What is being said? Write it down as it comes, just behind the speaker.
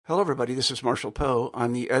Hello, everybody. This is Marshall Poe.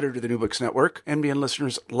 I'm the editor of the New Books Network. NBN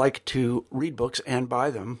listeners like to read books and buy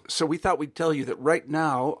them. So we thought we'd tell you that right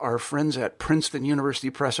now, our friends at Princeton University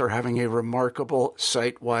Press are having a remarkable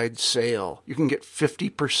site-wide sale. You can get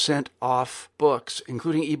 50% off books,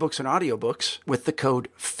 including ebooks and audiobooks, with the code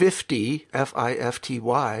 50,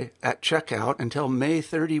 F-I-F-T-Y, at checkout until May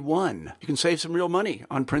 31. You can save some real money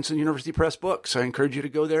on Princeton University Press books. I encourage you to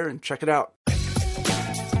go there and check it out.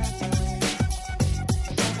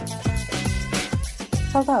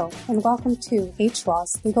 Hello, and welcome to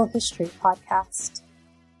H-Law's Legal History Podcast.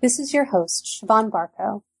 This is your host, Siobhan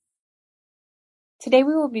Barco. Today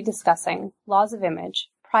we will be discussing Laws of Image,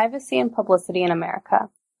 Privacy and Publicity in America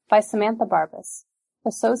by Samantha Barbas,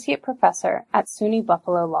 Associate Professor at SUNY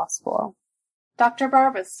Buffalo Law School. Dr.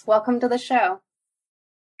 Barbas, welcome to the show.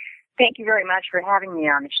 Thank you very much for having me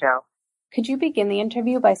on the show. Could you begin the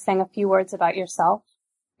interview by saying a few words about yourself,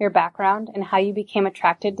 your background, and how you became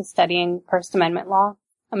attracted to studying First Amendment law,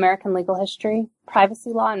 American legal history, privacy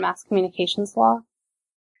law, and mass communications law?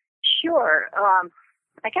 Sure.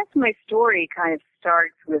 I guess my story kind of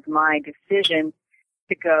starts with my decision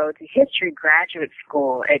to go to history graduate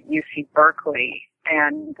school at UC Berkeley.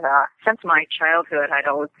 And since my childhood, I'd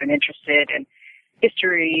always been interested in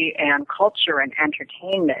history and culture and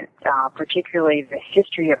entertainment, particularly the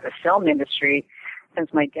history of the film industry, since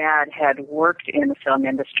my dad had worked in the film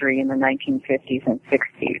industry in the 1950s and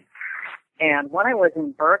 60s. And when I was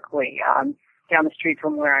in Berkeley, down the street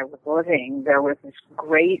from where I was living, there was this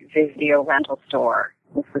great video rental store.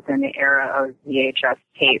 This was in the era of VHS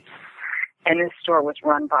tapes. And this store was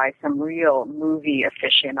run by some real movie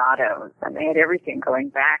aficionados. And they had everything going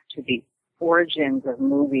back to the origins of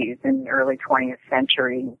movies in the early 20th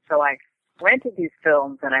century. So I rented these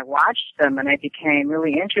films and I watched them, and I became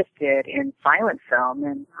really interested in silent film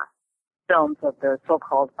and films of the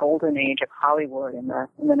so-called golden age of Hollywood in the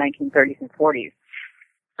 1930s and 40s.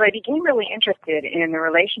 So I became really interested in the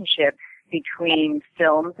relationship between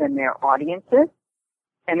films and their audiences,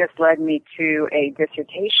 and this led me to a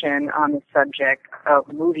dissertation on the subject of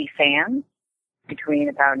movie fans between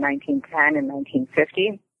about 1910 and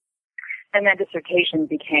 1950. And that dissertation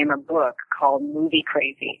became a book called Movie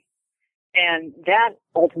Crazy. And that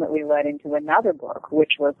ultimately led into another book,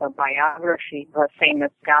 which was a biography of a famous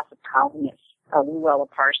gossip columnist, Luella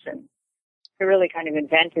Parsons, who really kind of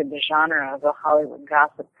invented the genre of the Hollywood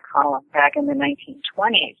gossip column back in the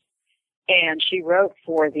 1920s. And she wrote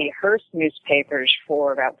for the Hearst newspapers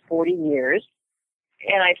for about 40 years.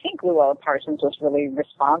 And I think Luella Parsons was really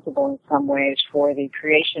responsible in some ways for the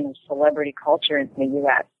creation of celebrity culture in the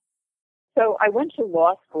U.S. So I went to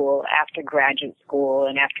law school after graduate school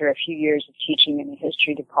and after a few years of teaching in the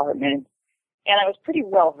history department. And I was pretty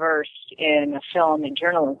well versed in film and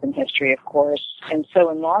journalism history, of course. And so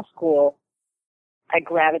in law school, I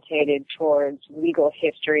gravitated towards legal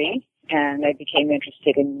history, and I became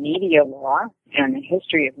interested in media law and the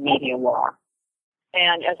history of media law.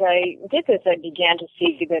 And as I did this, I began to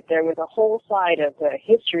see that there was a whole side of the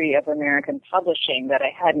history of American publishing that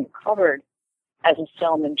I hadn't covered as a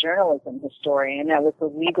film and journalism historian, and that was the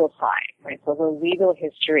legal side, right? So the legal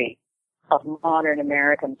history of modern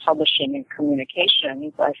American publishing and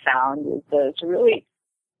communications, I found, is a really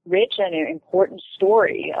rich and important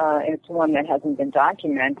story. It's one that hasn't been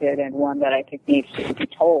documented and one that I think needs to be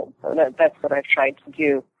told. So that's what I've tried to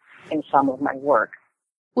do in some of my work.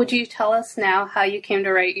 Would you tell us now how you came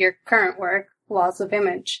to write your current work, Laws of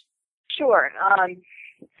Image? Sure.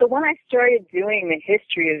 So when I started doing the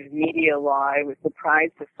history of media law, I was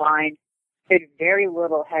surprised to find that very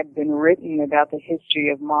little had been written about the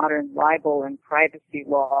history of modern libel and privacy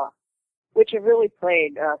law, which have really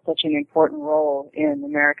played such an important role in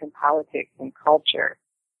American politics and culture.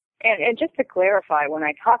 And just to clarify, when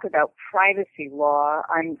I talk about privacy law,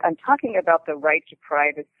 I'm talking about the right to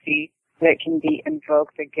privacy that can be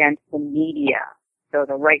invoked against the media. So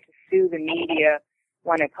the right to sue the media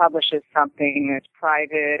when it publishes something that's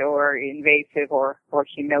private or invasive or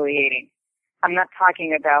humiliating. I'm not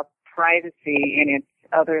talking about privacy in its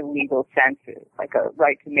other legal senses, like a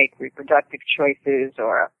right to make reproductive choices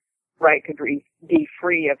or a right to be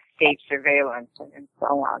free of state surveillance and so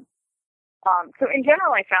on. So in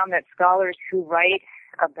general, I found that scholars who write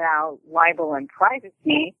about libel and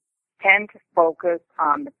privacy tend to focus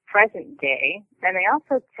on the present day, and they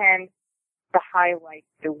also tend to highlight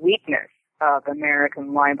the weakness of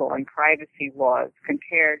American libel and privacy laws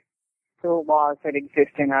compared to the laws that exist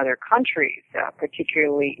in other countries,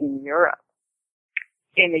 particularly in Europe.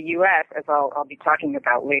 In the U.S., as I'll be talking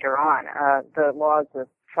about later on, the laws of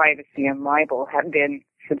privacy and libel have been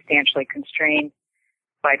substantially constrained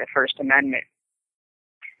by the First Amendment.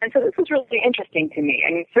 And so this was really interesting to me.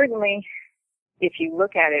 I mean, certainly, if you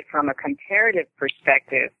look at it from a comparative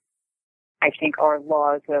perspective, I think our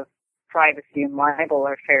laws of privacy and libel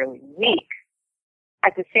are fairly weak.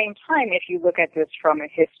 At the same time, if you look at this from a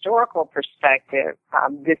historical perspective,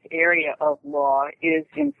 this area of law is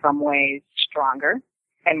in some ways stronger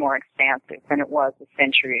and more expansive than it was a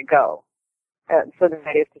century ago. So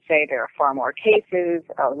that is to say, there are far more cases,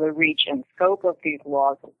 the reach and scope of these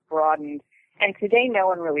laws has broadened, and today no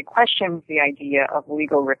one really questions the idea of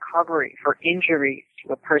legal recovery for injuries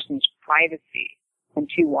to a person's privacy and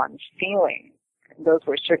to one's feelings. Those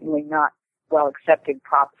were certainly not well-accepted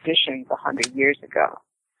propositions 100 years ago.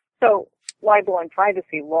 So libel and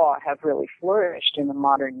privacy law have really flourished in the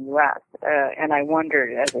modern U.S., and I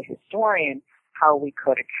wondered as a historian how we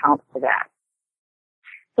could account for that.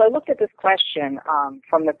 So I looked at this question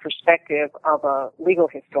from the perspective of a legal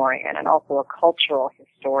historian and also a cultural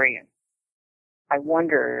historian. I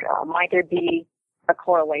wondered, might there be a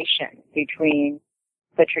correlation between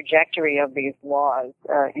the trajectory of these laws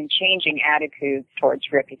in changing attitudes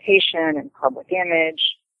towards reputation and public image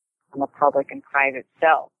and the public and private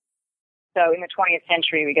self? So in the 20th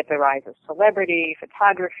century, we get the rise of celebrity,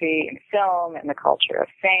 photography, and film, and the culture of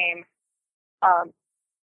fame.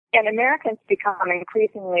 And Americans become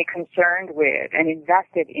increasingly concerned with and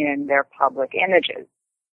invested in their public images.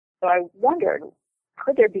 So I wondered,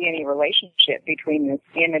 could there be any relationship between this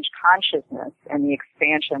image consciousness and the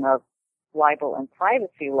expansion of libel and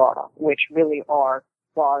privacy law, which really are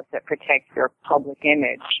laws that protect your public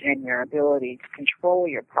image and your ability to control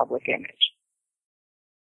your public image?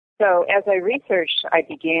 So as I researched, I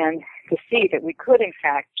began to see that we could, in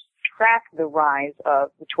fact, track the rise of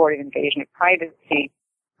the tort of invasion of privacy,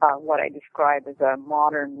 what I describe as a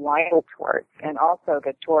modern libel tort, and also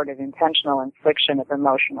the tort of intentional infliction of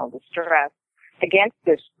emotional distress against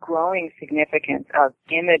this growing significance of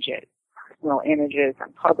images, personal images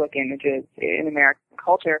and public images in American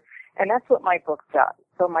culture. And that's what my book does.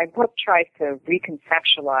 So my book tries to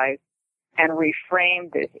reconceptualize and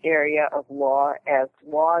reframe this area of law as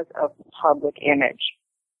laws of public image,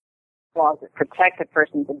 laws that protect a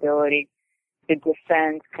person's ability to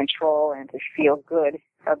defend, control, and to feel good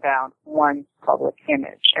about one's public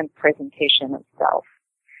image and presentation of self.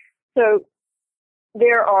 So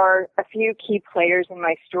there are a few key players in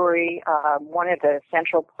my story. One of the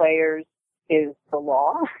central players is the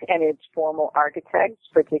law and its formal architects,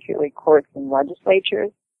 particularly courts and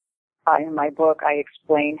legislatures. In my book, I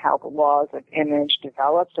explain how the laws of image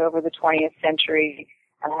developed over the 20th century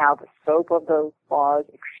and how the scope of those laws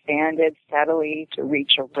expanded steadily to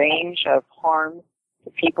reach a range of harms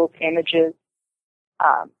to people's images.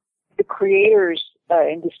 The creators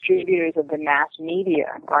and distributors of the mass media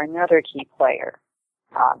are another key player.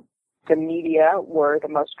 The media were the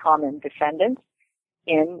most common defendants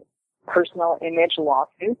in personal image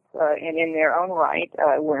lawsuits, and in their own right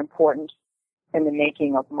were important in the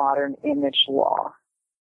making of modern image law.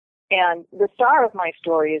 And the star of my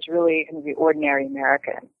story is really the ordinary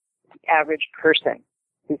American, the average person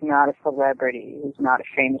who's not a celebrity, who's not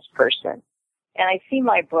a famous person. And I see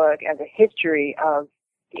my book as a history of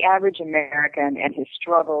the average American and his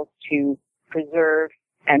struggles to preserve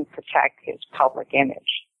and protect his public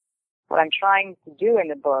image. What I'm trying to do in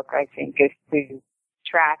the book, I think, is to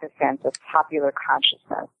track a sense of popular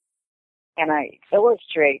consciousness. And I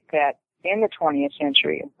illustrate that in the 20th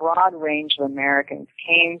century, a broad range of Americans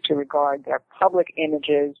came to regard their public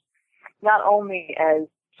images not only as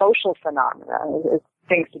social phenomena, as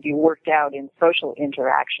things to be worked out in social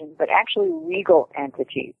interaction, but actually legal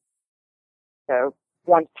entities. So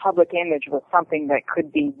one's public image was something that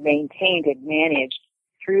could be maintained and managed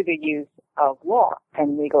through the use of law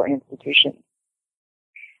and legal institutions.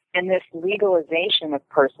 And this legalization of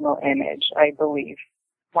personal image, I believe,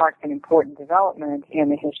 marked an important development in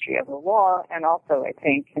the history of the law and also, I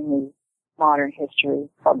think, in the modern history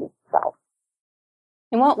of itself.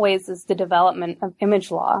 In what ways is the development of image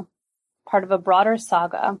law part of a broader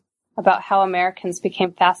saga about how Americans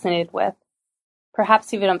became fascinated with,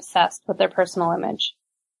 perhaps even obsessed with their personal image?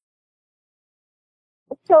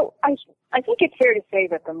 So I think it's fair to say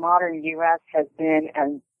that the modern U.S. has been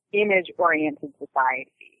an image-oriented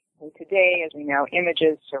society. And today, as we know,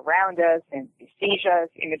 images surround us and besiege us.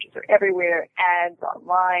 Images are everywhere, ads,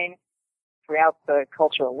 online, throughout the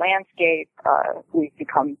cultural landscape. We've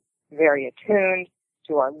become very attuned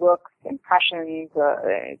to our looks, impressions,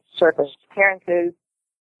 surface appearances.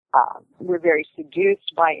 We're very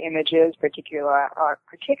seduced by images,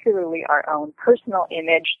 particularly our own personal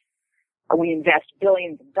image. We invest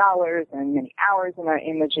billions of dollars and many hours in our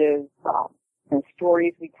images, and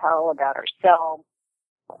stories we tell about ourselves,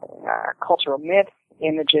 our cultural myths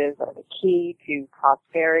images are the key to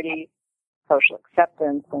prosperity, social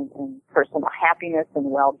acceptance, and personal happiness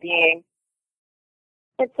and well-being.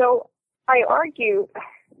 And so I argue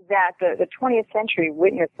that the 20th century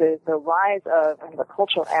witnesses the rise of a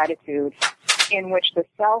cultural attitude in which the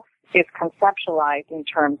self is conceptualized in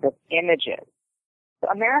terms of images. So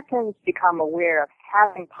Americans become aware of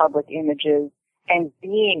having public images and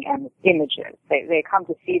being images. They come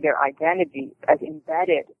to see their identities as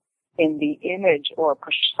embedded in the image or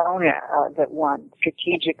persona that one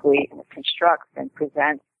strategically constructs and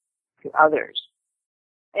presents to others.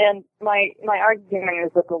 And my argument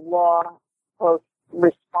is that the law both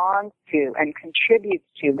responds to and contributes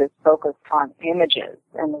to this focus on images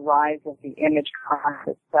and the rise of the image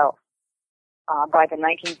conscious self. By the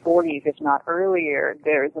 1940s, if not earlier,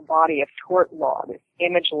 there is a body of tort law, this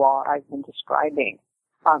image law I've been describing,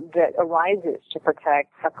 that arises to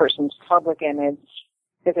protect a person's public image,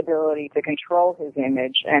 his ability to control his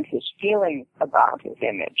image, and his feelings about his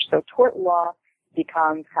image. So tort law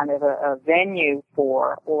becomes kind of a venue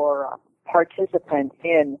for or a participant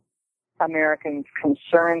in Americans'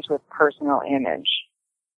 concerns with personal image.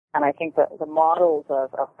 And I think that the models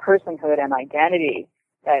of personhood and identity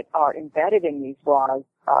that are embedded in these laws,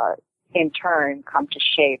 in turn, come to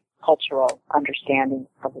shape cultural understanding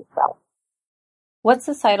of the self. What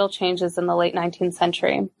societal changes in the late 19th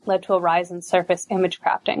century led to a rise in surface image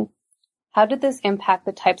crafting? How did this impact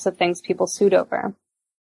the types of things people sued over?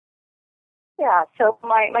 Yeah, so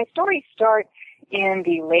my story starts in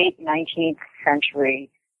the late 19th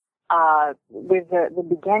century with the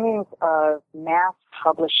beginnings of mass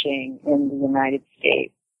publishing in the United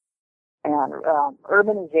States. And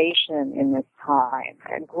urbanization in this time,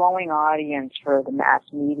 and growing audience for the mass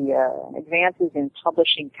media, and advances in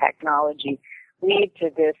publishing technology lead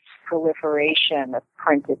to this proliferation of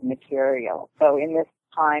printed material. So in this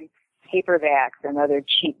time, paperbacks and other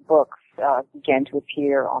cheap books began to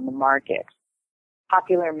appear on the market.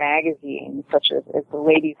 Popular magazines, such as the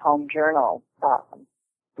Ladies' Home Journal,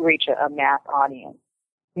 reach a mass audience.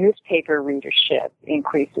 Newspaper readership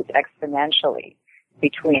increases exponentially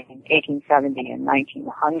between 1870 and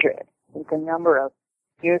 1900. The number of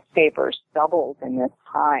newspapers doubled in this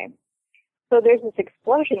time. So there's this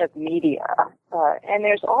explosion of media, and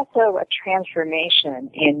there's also a transformation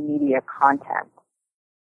in media content.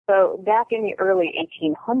 So back in the early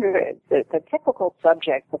 1800s, the typical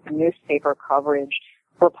subjects of newspaper coverage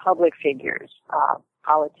were public figures,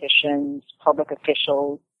 politicians, public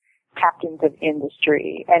officials, captains of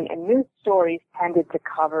industry, and news stories tended to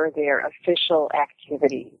cover their official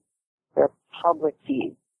activities, their public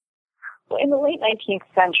deeds. Well, in the late 19th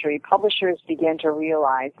century, publishers began to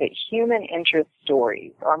realize that human interest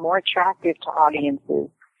stories are more attractive to audiences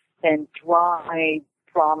than dry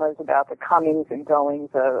dramas about the comings and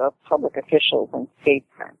goings of public officials and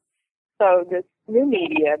statesmen. So this new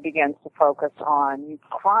media begins to focus on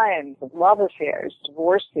crimes, love affairs,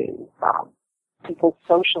 divorces, people's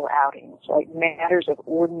social outings, like matters of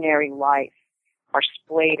ordinary life are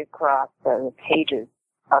splayed across the pages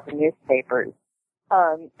of the newspapers.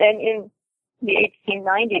 And in the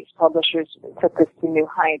 1890s, publishers took this to new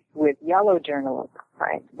heights with yellow journalism,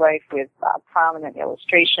 right with prominent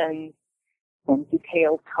illustrations and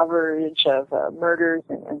detailed coverage of murders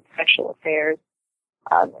and sexual affairs.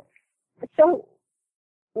 So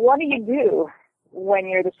what do you do when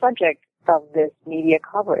you're the subject of this media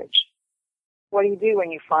coverage? What do you do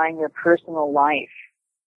when you find your personal life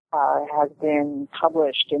has been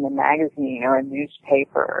published in a magazine or a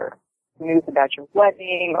newspaper, news about your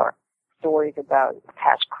wedding or stories about a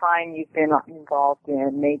past crime you've been involved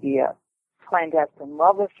in, maybe a clandestine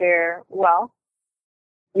love affair? Well,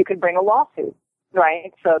 you could bring a lawsuit,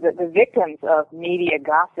 right? So that the victims of media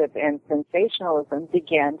gossip and sensationalism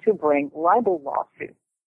began to bring libel lawsuits.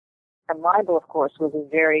 And libel, of course, was a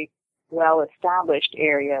very well-established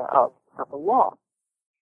area of the law.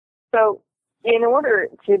 So in order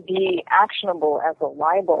to be actionable as a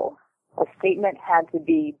libel, a statement had to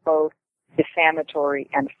be both defamatory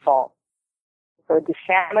and false. So a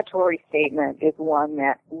defamatory statement is one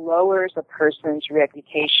that lowers a person's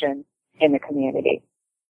reputation in the community.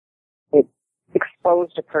 It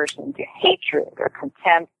exposed a person to hatred or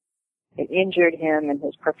contempt. It injured him in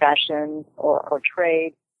his profession or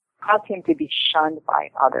trade, caused him to be shunned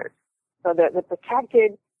by others. So the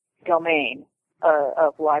protected domain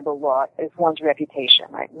of libel law is one's reputation,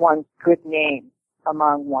 right? One's good name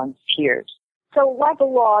among one's peers. So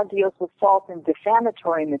libel law deals with false and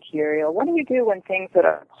defamatory material. What do you do when things that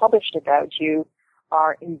are published about you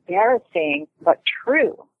are embarrassing but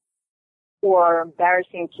true, or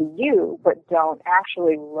embarrassing to you but don't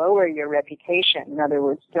actually lower your reputation? In other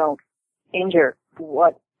words, don't injure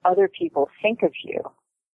what other people think of you.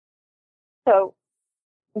 So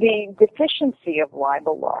the deficiency of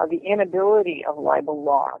libel law, the inability of libel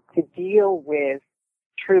law to deal with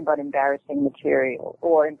true but embarrassing material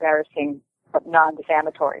or embarrassing but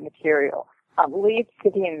non-defamatory material leads to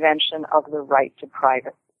the invention of the right to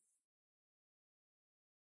privacy.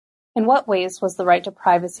 In what ways was the right to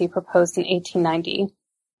privacy proposed in 1890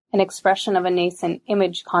 an expression of a nascent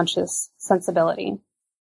image-conscious sensibility?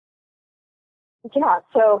 Yeah,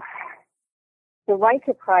 so the right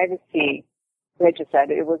to privacy, like I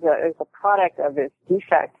said, it was a product of this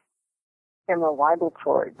defect in the libel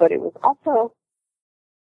tort, but it was also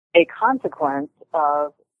a consequence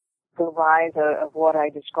of the rise of what I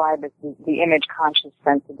describe as the image-conscious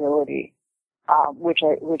sensibility, which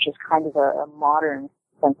is kind of a modern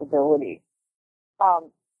sensibility.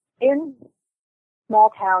 In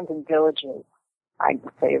small towns and villages, I'd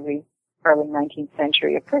say the early 19th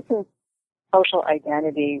century, a person's social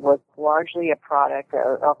identity was largely a product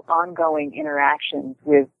of ongoing interactions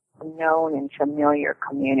with a known and familiar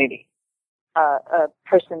community. A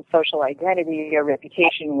person's social identity or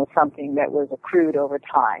reputation was something that was accrued over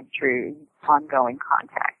time through ongoing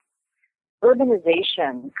contact.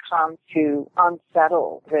 Urbanization comes to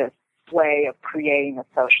unsettle this way of creating a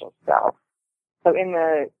social self. So in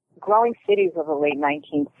the growing cities of the late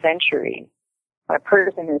 19th century, when a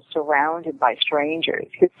person is surrounded by strangers,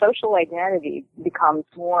 his social identity becomes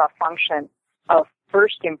more a function of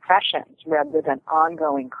first impressions rather than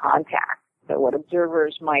ongoing contact. So what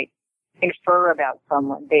observers might infer about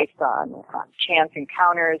someone based on chance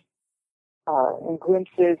encounters, and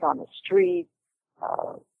glimpses on the street,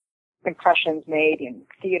 impressions made in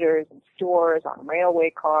theaters and stores, on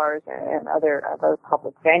railway cars, and other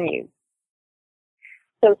public venues.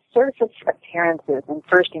 So surface appearances and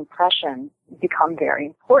first impressions become very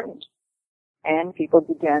important, and people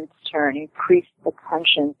begin to turn increased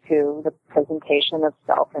attention to the presentation of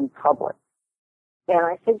self in public. And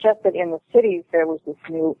I suggest that in the cities there was this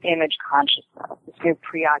new image consciousness, this new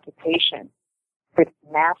preoccupation with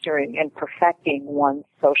mastering and perfecting one's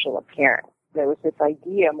social appearance. There was this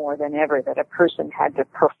idea more than ever that a person had to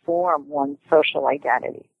perform one's social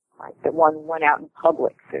identity, right? That one went out in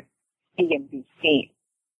public to see and be seen.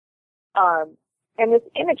 And this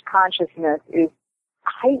image consciousness is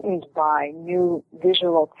heightened by new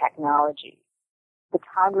visual technology.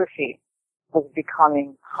 Photography was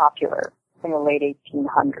becoming popular in the late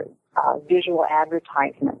 1800s. Visual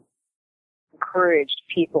advertisements encouraged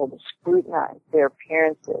people to scrutinize their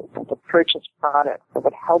appearances and to purchase products that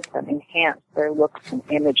would help them enhance their looks and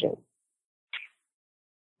images.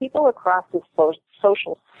 People across the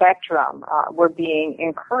social spectrum were being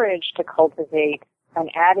encouraged to cultivate an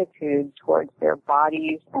attitude towards their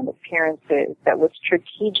bodies and appearances that was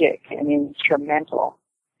strategic and instrumental.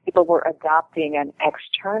 People were adopting an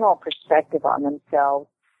external perspective on themselves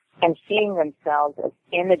and seeing themselves as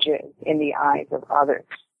images in the eyes of others.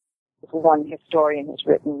 As one historian has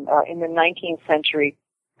written, in the 19th century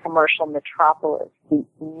commercial metropolis, the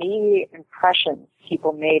immediate impressions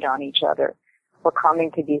people made on each other were coming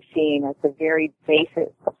to be seen as the very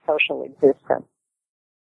basis of social existence.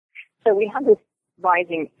 So we have this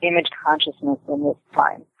rising image consciousness in this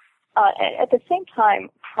time. At the same time,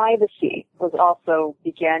 privacy was also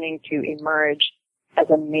beginning to emerge as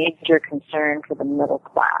a major concern for the middle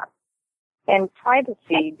class. And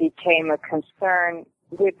privacy became a concern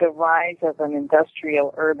with the rise of an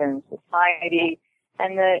industrial urban society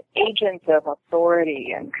and the agents of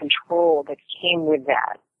authority and control that came with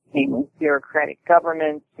that, namely bureaucratic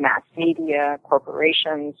governments, mass media,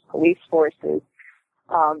 corporations, police forces.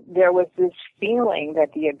 There was this feeling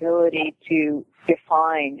that the ability to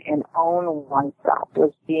define and own oneself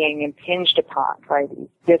was being impinged upon by these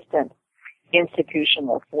distant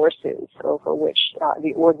institutional forces over which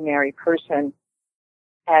the ordinary person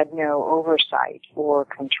had no oversight or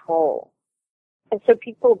control. And so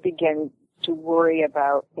people begin to worry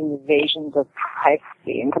about invasions of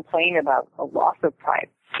privacy and complain about the loss of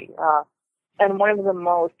privacy. And one of the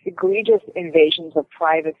most egregious invasions of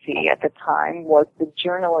privacy at the time was the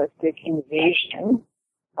journalistic invasion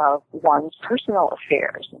of one's personal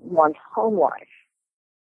affairs, one's home life.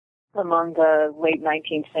 Among the late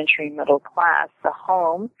 19th century middle class, the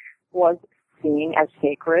home was seen as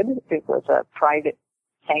sacred. It was a private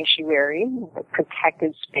sanctuary, a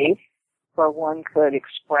protected space where one could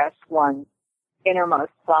express one's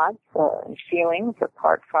innermost thoughts and feelings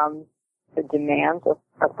apart from the demands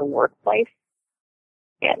of the workplace.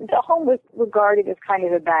 And the home was regarded as kind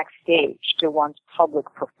of a backstage to one's public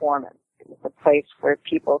performance. It was a place where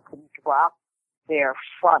people could drop their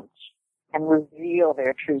front and reveal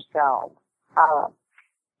their true selves.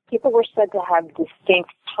 people were said to have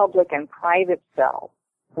distinct public and private selves.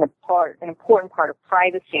 And an important part of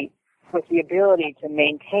privacy was the ability to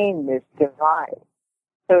maintain this divide.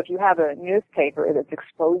 So if you have a newspaper that's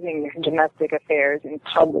exposing your domestic affairs in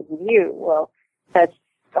public view, well, that's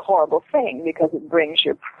a horrible thing because it brings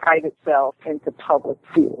your private self into public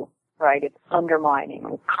view, right? It's undermining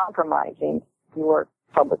and compromising your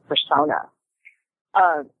public persona.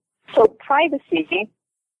 So privacy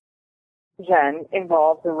then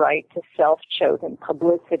involves the right to self-chosen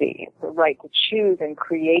publicity, the right to choose and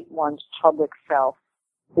create one's public self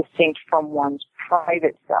distinct from one's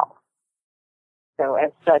private self. So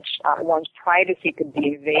as such, one's privacy could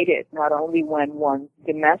be invaded not only when one's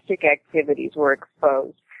domestic activities were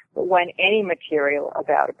exposed, but when any material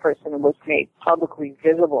about a person was made publicly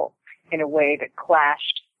visible in a way that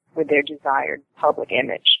clashed with their desired public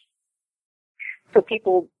image. So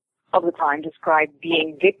people of the time described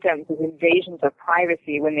being victims of invasions of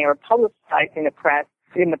privacy when they were publicized in the press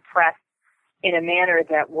in a manner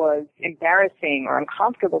that was embarrassing or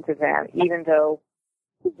uncomfortable to them, even though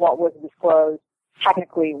what was disclosed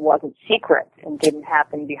technically wasn't secret and didn't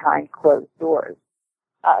happen behind closed doors.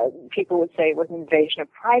 People would say it was an invasion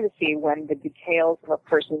of privacy when the details of a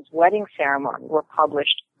person's wedding ceremony were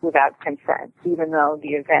published without consent, even though the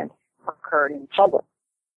event occurred in public.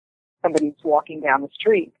 Somebody's walking down the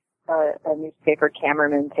street. A newspaper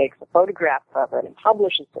cameraman takes a photograph of it and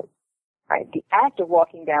publishes it. Right? The act of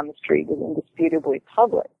walking down the street is indisputably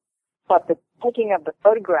public, but the taking of the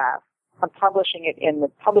photograph and publishing it in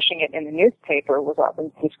the newspaper was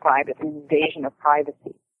often described as an invasion of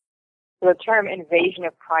privacy. So the term invasion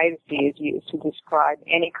of privacy is used to describe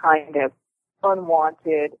any kind of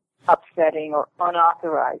unwanted, upsetting, or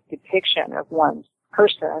unauthorized depiction of one's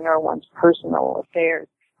person or one's personal affairs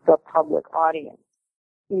to a public audience,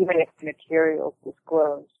 even if the materials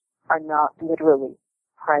disclosed are not literally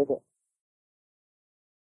private.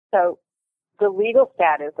 So the legal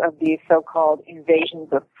status of these so-called invasions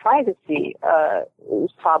of privacy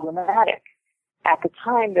is problematic. At the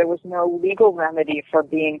time, there was no legal remedy for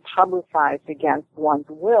being publicized against one's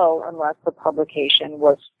will unless the publication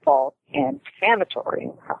was false and defamatory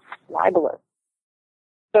and libelous.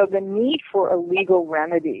 So the need for a legal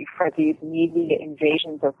remedy for these media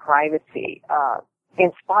invasions of privacy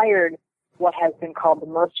inspired what has been called the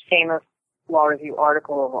most famous law review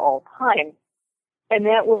article of all time, and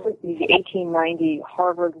that was the 1890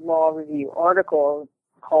 Harvard Law Review article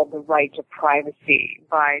called The Right to Privacy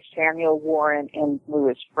by Samuel Warren and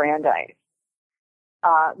Louis Brandeis.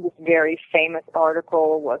 This very famous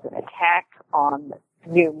article was an attack on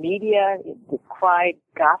new media. It decried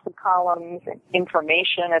gossip columns and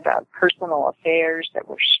information about personal affairs that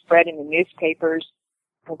were spread in the newspapers.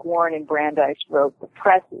 Warren and Brandeis wrote, "The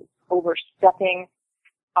press is overstepping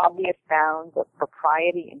obvious bounds of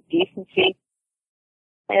propriety and decency."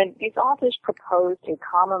 And these authors proposed a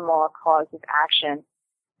common law cause of action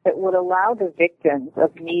that would allow the victims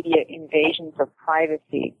of media invasions of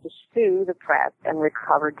privacy to sue the press and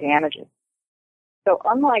recover damages. So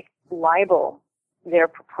unlike libel, their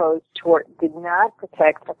proposed tort did not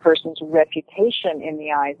protect a person's reputation in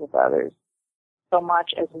the eyes of others so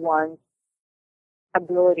much as one's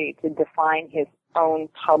ability to define his own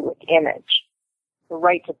public image. The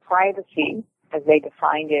right to privacy, as they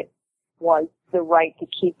defined it, was the right to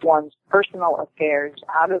keep one's personal affairs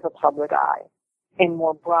out of the public eye, and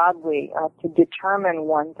more broadly, to determine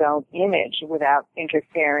one's own image without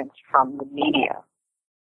interference from the media.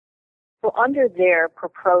 So under their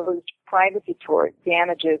proposed privacy tort,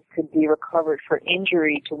 damages could be recovered for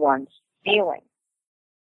injury to one's feelings.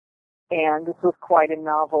 And this was quite a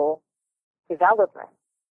novel development.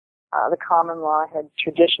 The common law had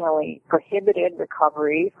traditionally prohibited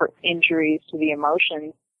recovery for injuries to the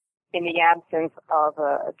emotions in the absence of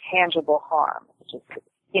a tangible harm, such as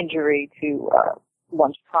injury to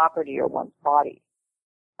one's property or one's body.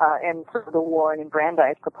 And so the Warren and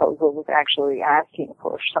Brandeis proposal was actually asking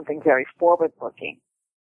for something very forward-looking,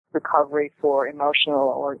 recovery for emotional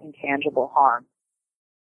or intangible harm.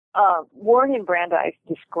 Warren and Brandeis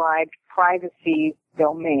described privacy's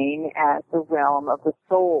domain as the realm of the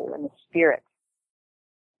soul and the spirit.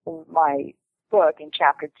 In my book, in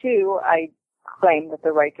Chapter 2, I claim that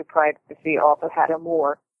the right to privacy also had a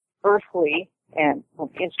more earthly and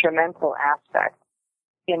instrumental aspect.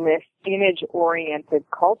 In this image-oriented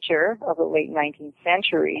culture of the late 19th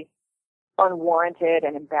century, unwarranted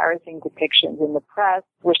and embarrassing depictions in the press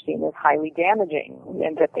were seen as highly damaging,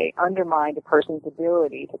 and that they undermined a person's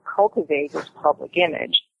ability to cultivate his public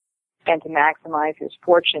image and to maximize his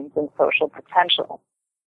fortunes and social potential.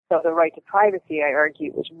 So the right to privacy, I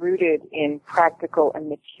argue, was rooted in practical and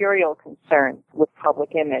material concerns with public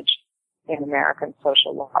image in American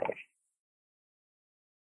social life.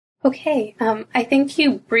 Okay, I think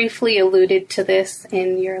you briefly alluded to this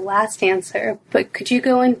in your last answer, but could you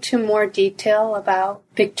go into more detail about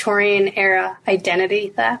Victorian-era identity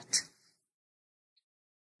theft?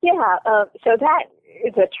 Yeah, so that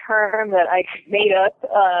is a term that I made up,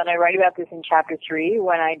 and I write about this in Chapter 3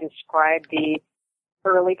 when I describe the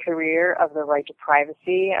early career of the right to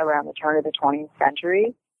privacy around the turn of the 20th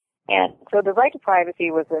century. And so the right to privacy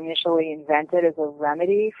was initially invented as a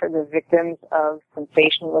remedy for the victims of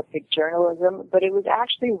sensationalistic journalism, but it was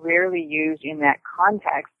actually rarely used in that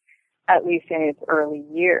context, at least in its early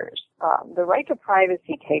years. The right to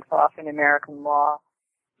privacy takes off in American law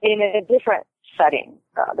in a different setting.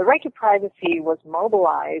 The right to privacy was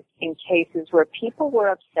mobilized in cases where people were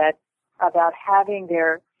upset about having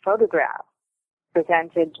their photographs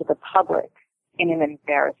presented to the public in an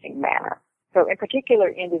embarrassing manner. So in particular,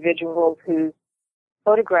 individuals whose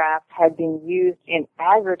photographs had been used in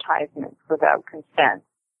advertisements without consent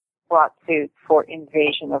brought suit for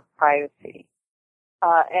invasion of privacy.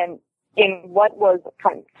 And in what was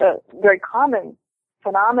a very common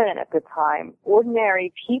phenomenon at the time,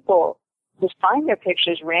 ordinary people just find their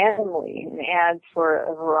pictures randomly in ads for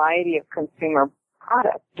a variety of consumer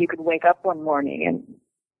products. You could wake up one morning and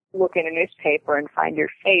look in a newspaper and find your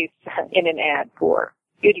face in an ad for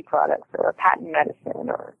beauty products or a patent medicine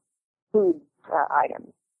or food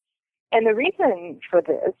items. And the reason for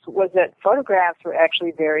this was that photographs were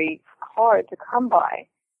actually very hard to come by.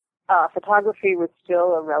 Photography was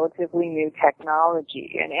still a relatively new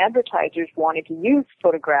technology, and advertisers wanted to use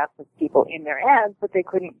photographs of people in their ads, but they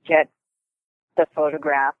couldn't get the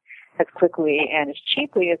photograph as quickly and as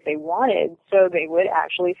cheaply as they wanted, so they would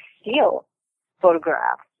actually steal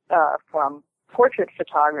photographs from portrait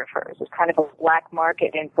photographers. It was kind of a black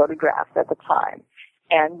market in photographs at the time.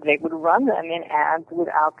 And they would run them in ads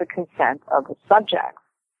without the consent of the subject.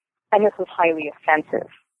 And this was highly offensive.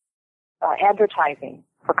 Advertising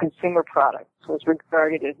for consumer products was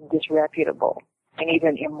regarded as disreputable and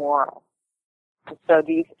even immoral. And so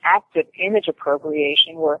these acts of image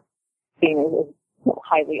appropriation were seen as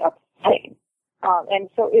highly upsetting. And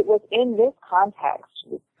so it was in this context,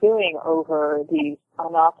 suing over these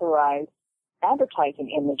unauthorized advertising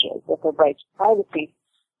images that the right to privacy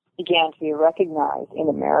began to be recognized in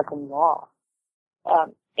American law.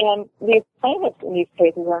 And the plaintiffs in these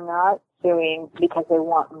cases are not suing because they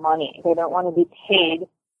want money. They don't want to be paid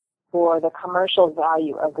for the commercial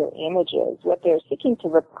value of their images. What they're seeking to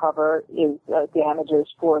recover is damages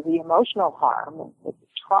for the emotional harm, the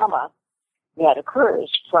trauma that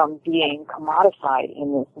occurs from being commodified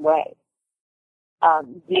in this way.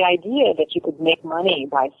 The idea that you could make money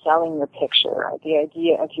by selling your picture, the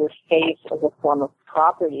idea of your face as a form of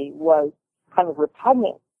property was kind of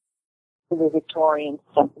repugnant to the Victorian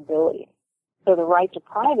sensibility. So the right to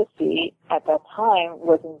privacy at that time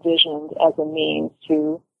was envisioned as a means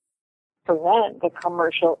to prevent the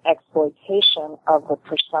commercial exploitation of the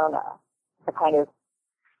persona, to kind of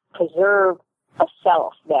preserve a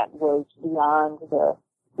self that was beyond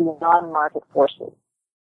market forces.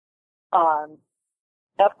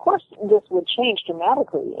 Of course, this would change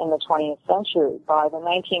dramatically in the 20th century. By the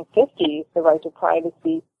 1950s, the right to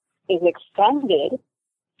privacy is extended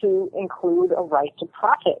to include a right to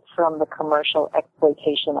profit from the commercial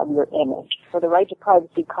exploitation of your image. So the right to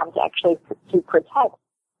privacy comes actually to protect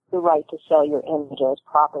the right to sell your image as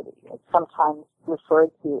property. It's sometimes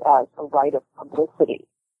referred to as a right of publicity.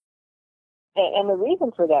 And the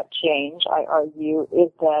reason for that change, I argue,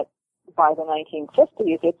 is that by the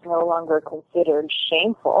 1950s, it's no longer considered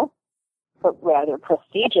shameful, but rather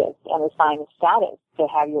prestigious and a sign of status to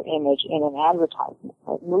have your image in an advertisement.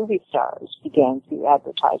 Like movie stars began to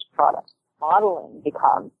advertise products. Modeling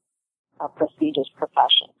becomes a prestigious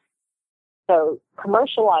profession. So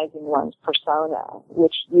commercializing one's persona,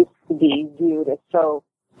 which used to be viewed as so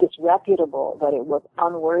disreputable that it was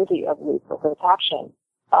unworthy of legal protection,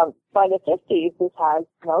 by the 50s, this has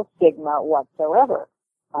no stigma whatsoever.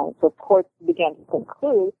 So courts began to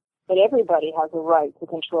conclude that everybody has a right to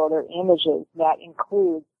control their images. That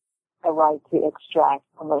includes a right to extract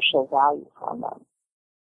commercial value from them.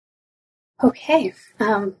 Okay.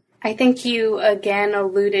 I think you again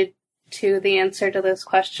alluded to the answer to this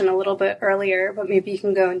question a little bit earlier, but maybe you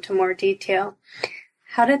can go into more detail.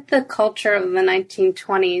 How did the culture of the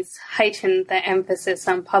 1920s heighten the emphasis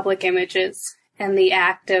on public images and the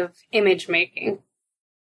act of image making?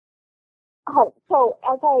 So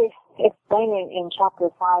as I explain in Chapter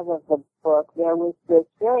 5 of the book, there was this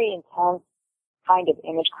very intense kind of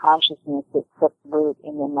image consciousness that took root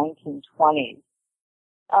in the 1920s.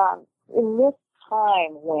 In this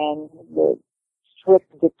time when the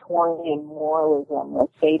strict Victorian moralism was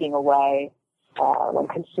fading away, when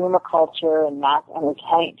consumer culture and mass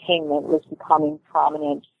entertainment was becoming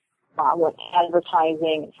prominent, when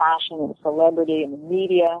advertising and fashion and celebrity and the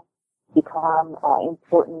media become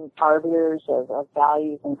important arbiters of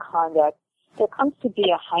values and conduct, there comes to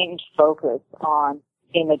be a heightened focus on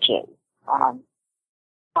images, on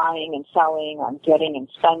buying and selling, on getting and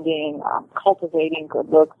spending, on cultivating good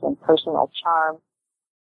looks and personal charm.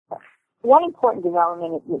 One important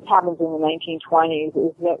development that happens in the 1920s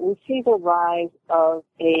is that we see the rise of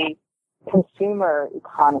a consumer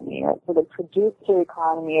economy, right? So the producer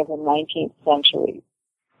economy of the 19th century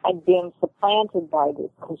had been supplanted by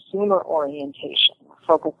this consumer orientation,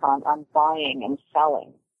 focus on buying and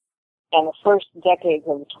selling. And the first decades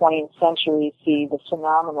of the 20th century see the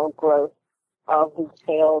phenomenal growth of the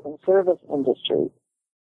sales and service industry.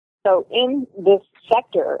 So in this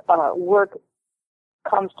sector, work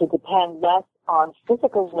comes to depend less on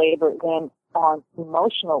physical labor than on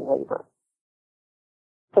emotional labor.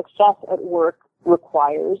 Success at work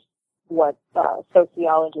requires what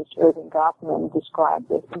sociologist Irving Goffman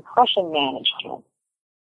described as impression management,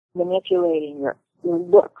 manipulating your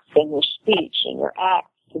looks and your speech and your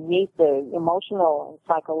acts to meet the emotional and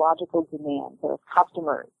psychological demands of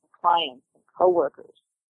customers, clients, and coworkers.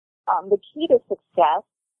 The key to success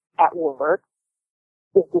at work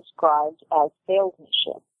is described as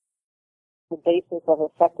salesmanship. The basis of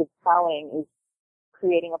effective selling is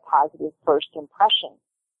creating a positive first impression.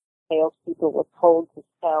 Salespeople were told to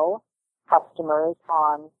sell customers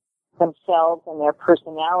on themselves and their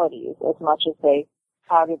personalities as much as they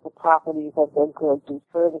touted the properties of their goods and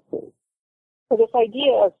services. So this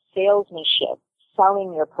idea of salesmanship,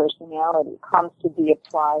 selling your personality, comes to be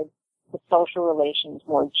applied to social relations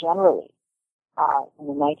more generally in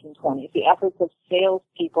the 1920s. The efforts of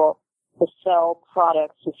salespeople to sell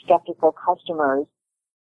products to skeptical customers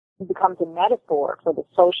becomes a metaphor for the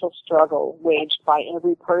social struggle waged by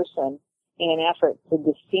every person in an effort to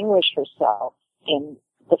distinguish herself in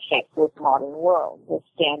the faceless modern world, to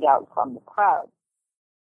stand out from the crowd.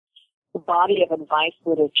 The body of advice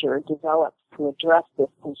literature developed to address this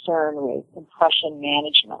concern with impression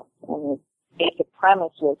management. And the basic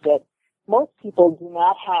premise was that most people do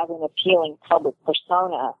not have an appealing public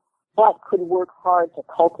persona, but could work hard to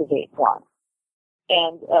cultivate one.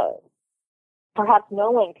 And perhaps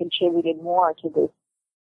no one contributed more to this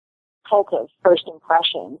cult of first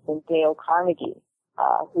impressions than Dale Carnegie,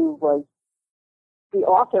 who was the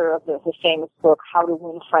author of the famous book, How to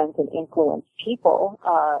Win Friends and Influence People.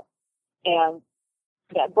 And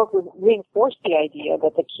that book reinforced the idea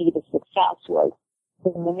that the key to success was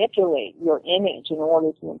to manipulate your image in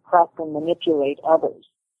order to impress and manipulate others.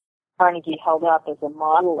 Carnegie held up as a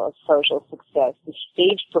model of social success the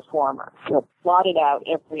stage performer who plotted out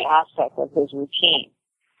every aspect of his routine,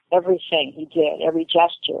 everything he did, every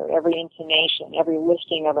gesture, every intonation, every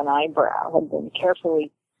lifting of an eyebrow had been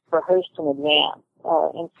carefully rehearsed in advance.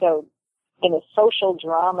 And so in the social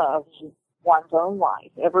drama of one's own life,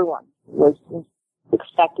 everyone was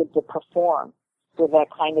expected to perform with that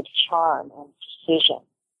kind of charm and precision.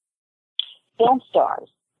 Film stars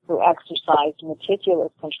who exercised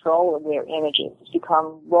meticulous control of their images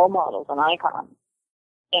become role models and icons.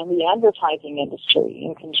 And the advertising industry,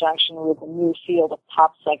 in conjunction with the new field of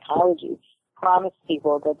pop psychology, promise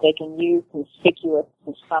people that they can use conspicuous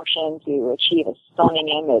consumption to achieve a stunning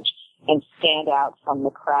image and stand out from the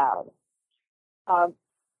crowd.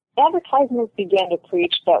 Advertisements began to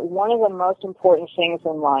preach that one of the most important things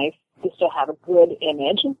in life is to have a good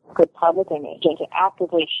image, a good public image, and to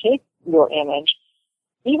actively shape your image.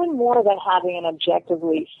 Even more than having an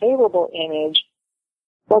objectively favorable image,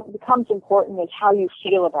 what becomes important is how you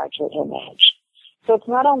feel about your image. So it's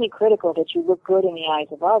not only critical that you look good in the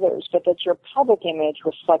eyes of others, but that your public image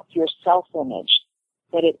reflects your self-image,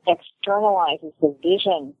 that it externalizes the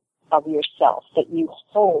vision of yourself that you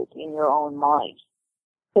hold in your own mind.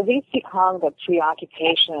 So these become the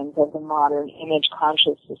preoccupations of the modern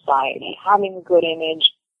image-conscious society, having a good image,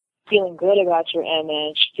 feeling good about your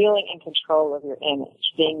image, feeling in control of your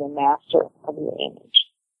image, being the master of your image.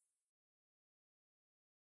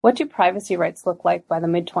 What do privacy rights look like by the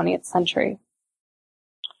mid-20th century?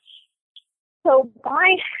 So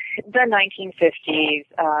by the 1950s,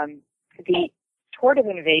 the tort of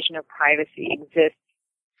invasion of privacy exists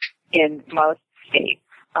in most states.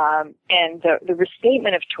 And the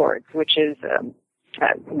restatement of torts, which is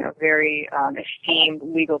very esteemed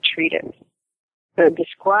legal treatise,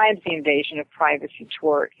 describes the invasion of privacy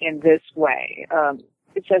tort in this way.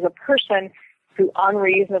 It says a person who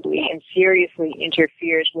unreasonably and seriously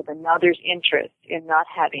interferes with another's interest in not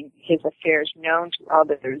having his affairs known to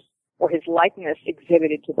others or his likeness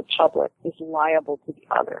exhibited to the public is liable to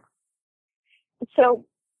the other. So,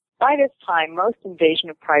 by this time, most invasion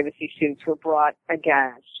of privacy suits were brought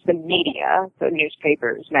against the media, so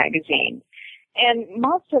newspapers, magazines, and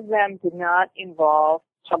most of them did not involve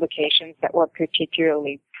publications that were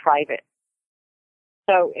particularly private.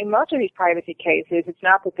 So in most of these privacy cases, it's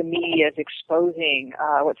not that the media is exposing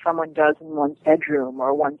what someone does in one's bedroom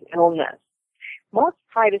or one's illness. Most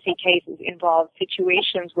privacy cases involve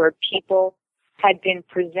situations where people had been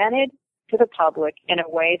presented to the public in a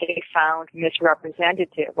way that they found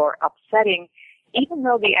misrepresentative or upsetting, even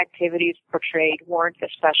though the activities portrayed weren't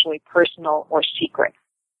especially personal or secret.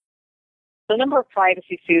 The number of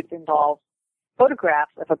privacy suits involve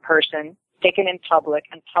photographs of a person taken in public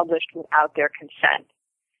and published without their consent.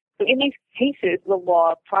 So in these cases, the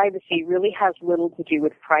law of privacy really has little to do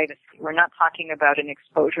with privacy. We're not talking about an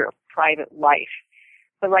exposure of private life.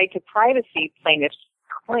 The right to privacy plaintiffs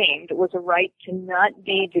claimed was a right to not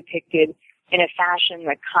be depicted in a fashion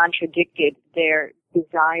that contradicted their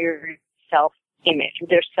desired self-image,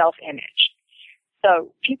 their self-image.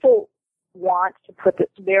 So people want to put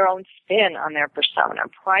their own spin on their persona.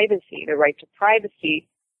 Privacy, the right to privacy,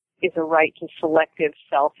 is a right to selective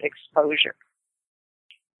self-exposure.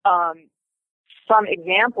 Some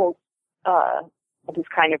examples of this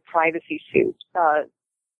kind of privacy suit.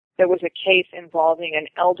 There was a case involving an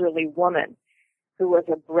elderly woman who was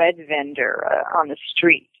a bread vendor on the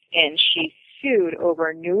street, and she sued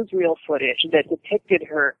over newsreel footage that depicted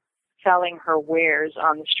her selling her wares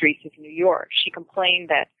on the streets of New York. She complained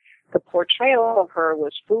that the portrayal of her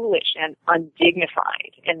was foolish and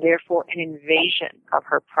undignified, and therefore an invasion of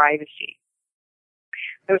her privacy.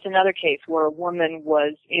 There was another case where a woman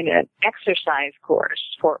was in an exercise course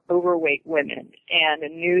for overweight women, and a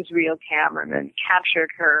newsreel cameraman captured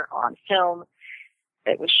her on film.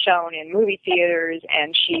 It was shown in movie theaters,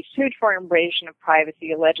 and she sued for invasion of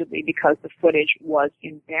privacy allegedly because the footage was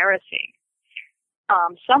embarrassing.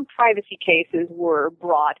 Some privacy cases were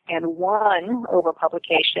brought and won over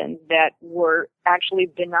publications that were actually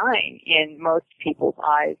benign in most people's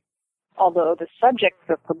eyes, although the subjects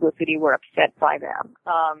of publicity were upset by them.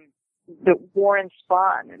 The Warren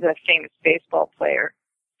Spahn, the famous baseball player,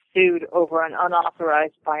 sued over an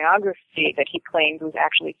unauthorized biography that he claimed was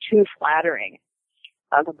actually too flattering.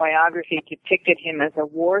 The biography depicted him as a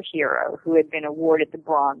war hero who had been awarded the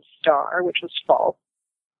Bronze Star, which was false.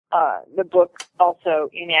 The book also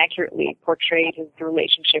inaccurately portrayed his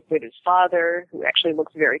relationship with his father, who actually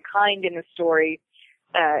looks very kind in the story,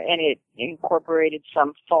 and it incorporated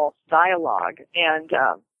some false dialogue. And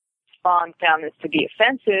Spahn found this to be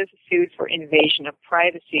offensive, sued for invasion of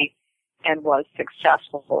privacy, and was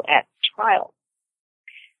successful at trial.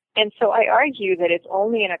 And so I argue that it's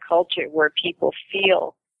only in a culture where people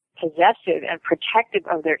feel possessive and protective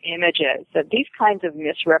of their images that these kinds of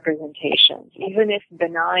misrepresentations, even if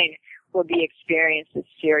benign, will be experienced as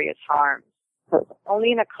serious harm. So it's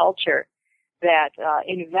only in a culture that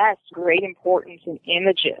invests great importance in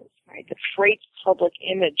images, right, that freights public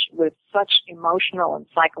image with such emotional and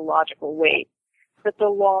psychological weight, that the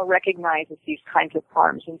law recognizes these kinds of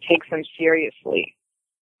harms and takes them seriously.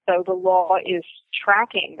 So the law is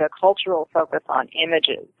tracking the cultural focus on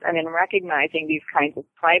images, and in recognizing these kinds of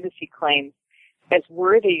privacy claims as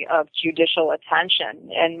worthy of judicial attention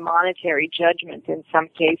and monetary judgment in some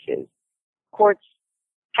cases, courts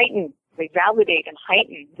they validate and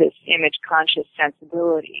heighten this image-conscious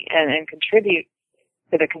sensibility and contribute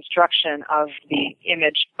to the construction of the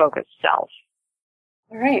image-focused self.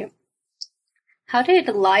 All right. How did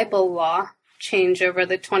libel law change over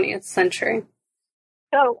the 20th century?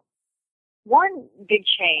 So, one big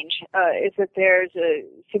change is that there's a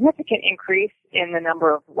significant increase in the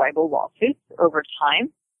number of libel lawsuits over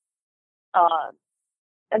time.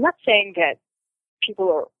 I'm not saying that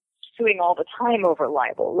people are suing all the time over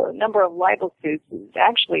libel. The number of libel suits is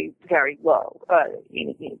actually very low,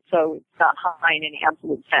 so it's not high in any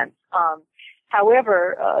absolute sense.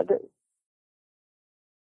 However, the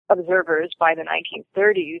observers by the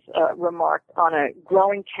 1930s remarked on a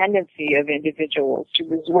growing tendency of individuals to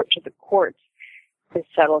resort to the courts to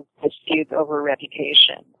settle disputes over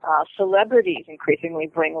reputation. Celebrities increasingly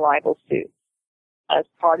bring libel suits as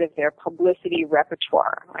part of their publicity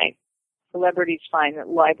repertoire, right? Celebrities find that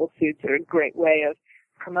libel suits are a great way of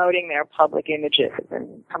promoting their public images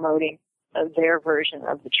and promoting their version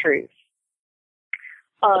of the truth.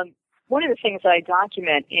 One of the things I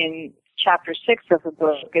document in Chapter 6 of the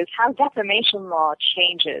book is how defamation law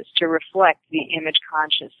changes to reflect the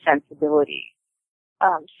image-conscious sensibility.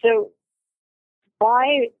 So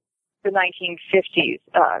by the 1950s,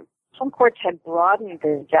 some courts had broadened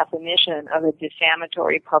the definition of a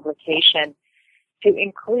defamatory publication to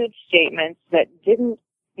include statements that didn't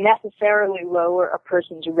necessarily lower a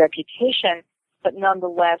person's reputation, but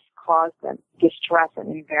nonetheless caused them distress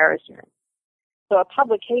and embarrassment. So a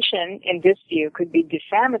publication, in this view, could be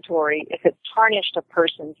defamatory if it tarnished a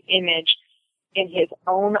person's image in his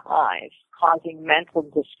own eyes, causing mental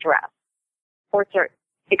distress. Courts are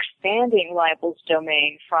expanding libel's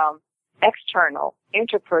domain from external,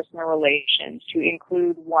 interpersonal relations to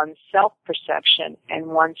include one's self-perception and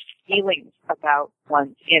one's feelings about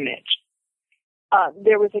one's image.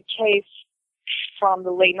 There was a case from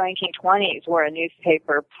the late 1920s where a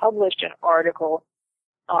newspaper published an article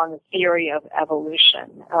on the theory of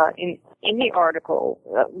evolution. In the article,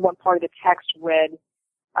 one part of the text read,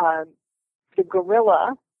 the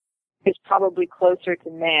gorilla is probably closer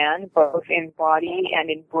to man, both in body and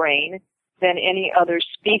in brain, than any other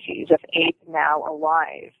species of ape now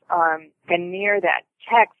alive. And near that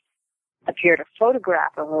text appeared a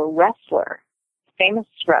photograph of a wrestler, famous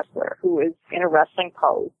wrestler, who was in a wrestling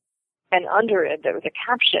pose. And under it, there was a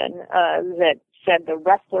caption that said the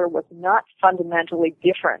wrestler was not fundamentally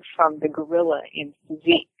different from the gorilla in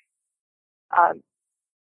physique.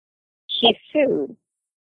 He sued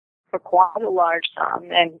for quite a large sum,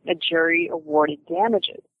 and the jury awarded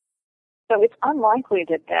damages. So it's unlikely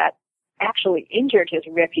that that actually injured his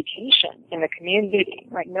reputation in the community.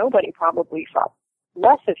 Right? Nobody probably thought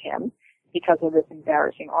less of him because of this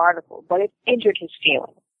embarrassing article, but it injured his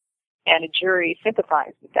feelings, and a jury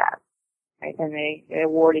sympathized with that. Right? And they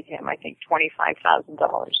awarded him, I think,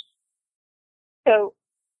 $25,000. So,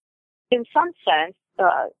 in some sense,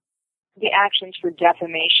 the actions for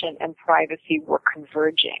defamation and privacy were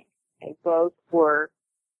converging. They both were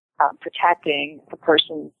protecting the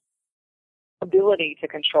person's ability to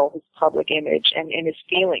control his public image and his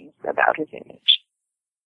feelings about his image.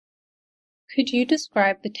 Could you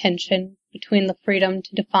describe the tension between the freedom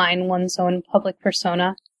to define one's own public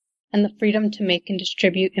persona and the freedom to make and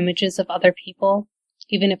distribute images of other people,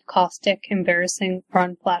 even if caustic, embarrassing, or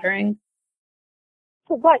unflattering?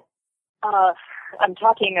 So what I'm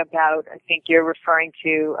talking about, I think you're referring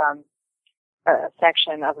to a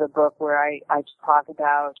section of the book where I talk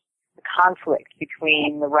about the conflict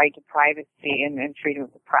between the right to privacy and freedom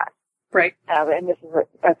of the press. Right. And this is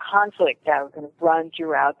a conflict that was going to run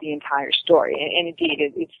throughout the entire story. And indeed,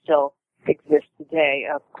 it still exists today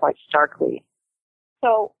quite starkly.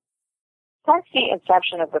 So, since the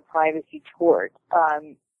inception of the privacy tort,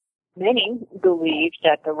 many believed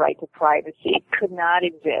that the right to privacy could not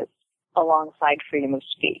exist alongside freedom of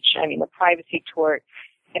speech. I mean, the privacy tort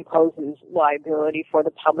imposes liability for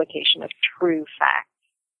the publication of true facts.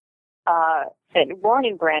 And Warren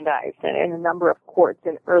and Brandeis and a number of courts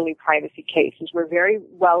in early privacy cases were very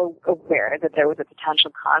well aware that there was a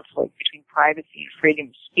potential conflict between privacy and freedom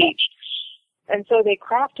of speech. And so they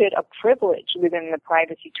crafted a privilege within the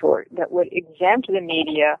privacy tort that would exempt the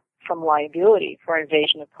media from liability for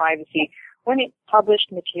invasion of privacy when it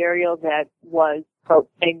published material that was, quote,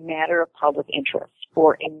 a matter of public interest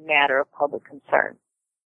or a matter of public concern.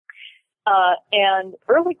 And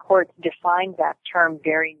early courts defined that term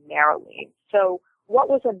very narrowly. So what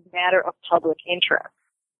was a matter of public interest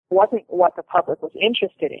wasn't what the public was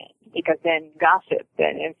interested in, because then gossip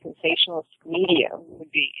and sensationalist media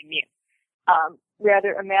would be immune.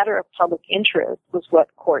 Rather, a matter of public interest was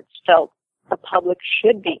what courts felt the public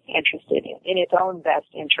should be interested in its own best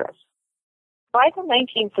interest. By the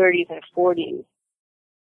 1930s and 40s,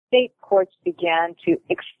 state courts began to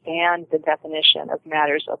expand the definition of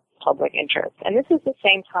matters of public interest. And this is the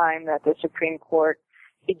same time that the Supreme Court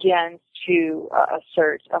begins to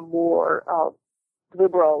assert a more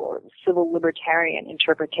liberal or civil libertarian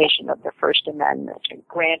interpretation of the First Amendment, and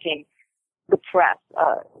granting the press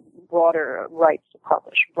broader rights to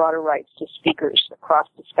publish, broader rights to speakers across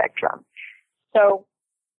the spectrum. So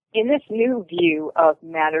in this new view of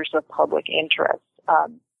matters of public interest,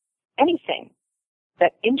 anything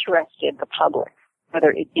that interested the public,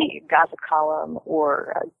 whether it be a gossip column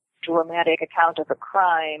or a dramatic account of a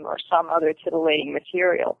crime or some other titillating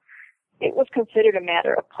material, it was considered a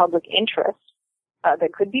matter of public interest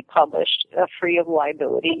that could be published free of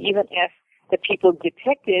liability, even if the people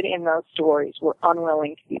depicted in those stories were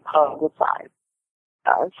unwilling to be publicized.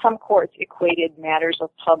 Some courts equated matters of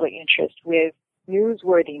public interest with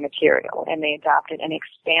newsworthy material, and they adopted an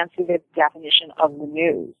expansive definition of the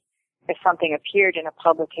news. If something appeared in a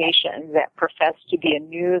publication that professed to be a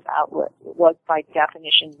news outlet, it was by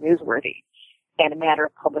definition newsworthy and a matter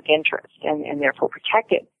of public interest, and therefore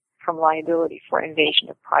protected from liability for invasion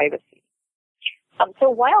of privacy. So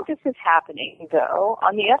while this is happening, though,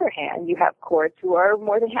 on the other hand, you have courts who are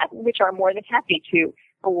more than happy to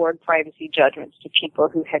award privacy judgments to people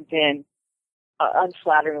who had been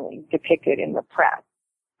unflatteringly depicted in the press.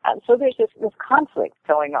 So there's this conflict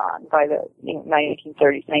going on by the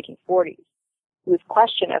 1930s, 1940s. This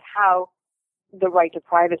question of how the right to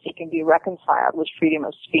privacy can be reconciled with freedom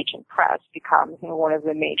of speech and press becomes one of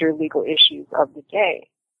the major legal issues of the day.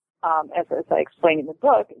 As I explained in the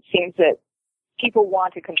book, it seems that people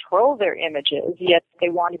want to control their images, yet they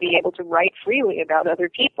want to be able to write freely about other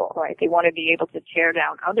people, right? They want to be able to tear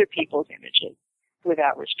down other people's images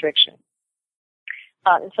without restriction.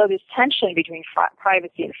 And so this tension between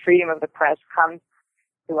privacy and freedom of the press comes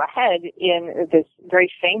to a head in this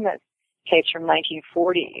very famous case from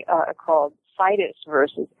 1940 called Citus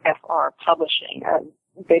versus FR Publishing.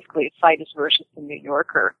 Basically, Citus versus the New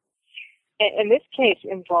Yorker. And this case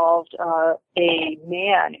involved a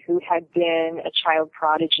man who had been a child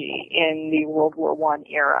prodigy in the World War I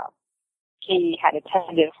era. He had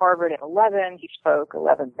attended Harvard at 11. He spoke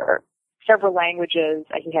 11 or several languages.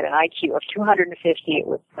 He had an IQ of 250. It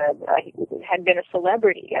was said he had been a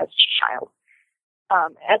celebrity as a child.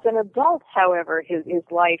 As an adult, however, his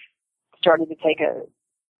life started to take a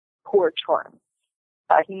poor turn.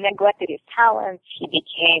 He neglected his talents. He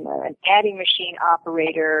became an adding machine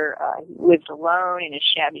operator. He lived alone in a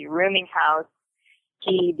shabby rooming house.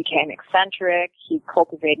 He became eccentric. He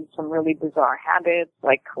cultivated some really bizarre habits,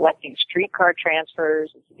 like collecting streetcar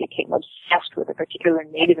transfers. He became obsessed with a particular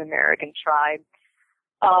Native American tribe.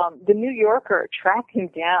 The New Yorker tracked him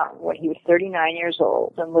down when he was 39 years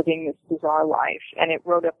old and living this bizarre life, and it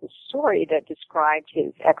wrote up a story that described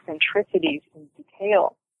his eccentricities in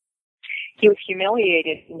detail. He was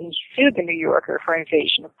humiliated, and he sued the New Yorker for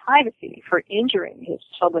invasion of privacy, for injuring his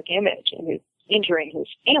public image and injuring his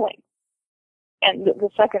feelings. And the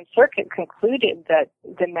Second Circuit concluded that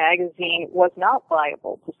the magazine was not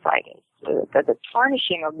liable to Citus, that the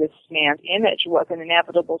tarnishing of this man's image was an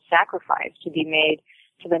inevitable sacrifice to be made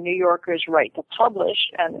to the New Yorker's right to publish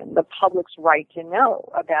and the public's right to know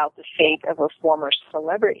about the fate of a former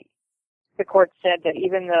celebrity. The court said that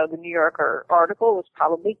even though the New Yorker article was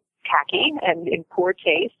probably tacky and in poor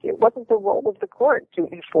taste, it wasn't the role of the court to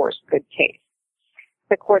enforce good taste.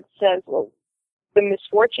 The court says, well, the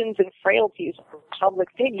misfortunes and frailties of public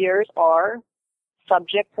figures are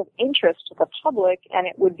subjects of interest to the public, and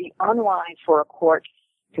it would be unwise for a court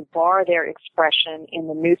to bar their expression in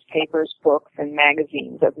the newspapers, books, and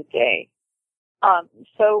magazines of the day.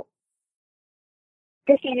 So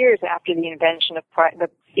 50 years after the invention of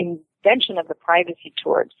the privacy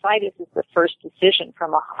tort, Citus is the first decision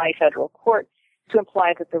from a high federal court to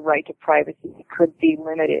imply that the right to privacy could be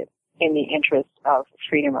limited in the interest of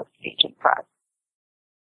freedom of speech and press.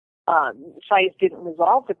 Citus didn't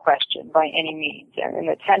resolve the question by any means, and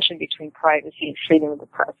the tension between privacy and freedom of the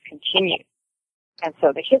press continued. And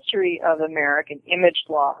so the history of American image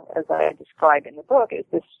law, as I describe in the book, is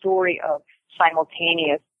the story of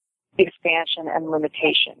simultaneous expansion and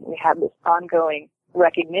limitation. We have this ongoing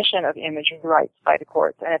recognition of image rights by the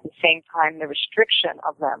courts, and at the same time the restriction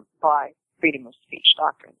of them by freedom of speech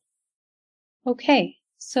doctrine. Okay,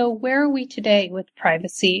 so where are we today with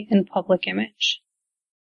privacy and public image?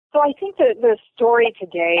 So I think that the story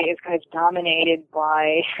today is kind of dominated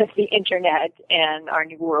by the internet and our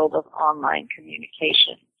new world of online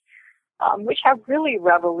communication, which have really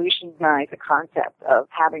revolutionized the concept of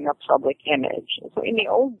having a public image. So in the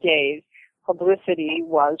old days, publicity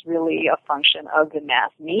was really a function of the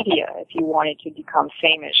mass media. If you wanted to become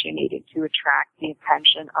famous, you needed to attract the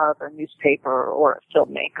attention of a newspaper or a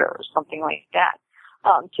filmmaker or something like that.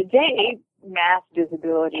 Today, mass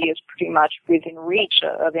visibility is pretty much within reach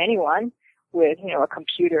of anyone with, a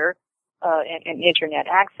computer and internet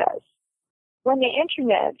access. When the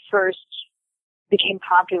internet first became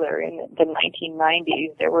popular in the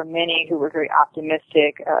 1990s, there were many who were very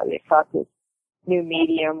optimistic. They thought this new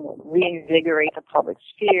medium would reinvigorate the public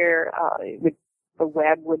sphere. The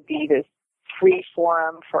web would be this free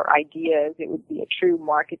forum for ideas. It would be a true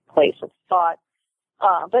marketplace of thought.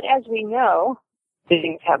 But as we know,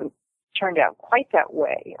 things haven't turned out quite that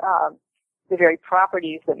way. The very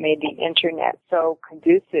properties that made the internet so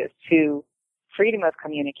conducive to freedom of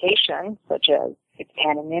communication, such as its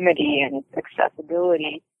anonymity and its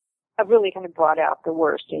accessibility, have really kind of brought out the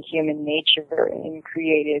worst in human nature and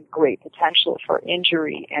created great potential for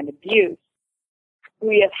injury and abuse.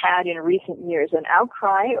 We have had in recent years an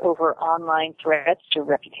outcry over online threats to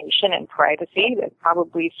reputation and privacy that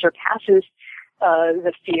probably surpasses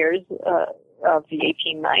the fears of the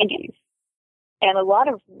 1890s. And a lot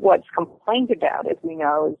of what's complained about, as we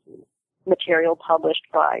know, is material published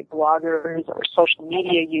by bloggers or social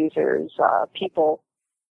media users. People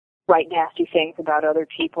write nasty things about other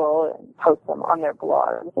people and post them on their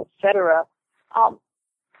blogs, etc.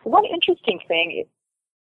 One interesting thing,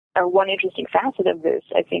 or one interesting facet of this,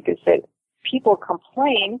 I think, is that people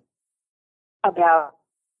complain about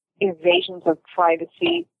invasions of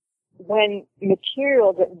privacy when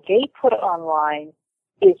material that they put online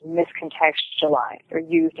is miscontextualized or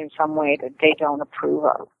used in some way that they don't approve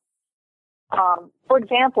of. For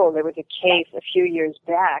example, there was a case a few years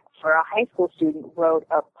back where a high school student wrote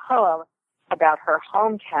a poem about her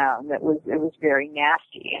hometown that was very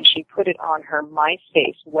nasty, and she put it on her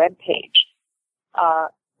MySpace webpage.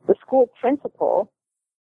 The school principal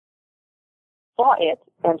saw it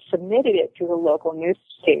and submitted it to the local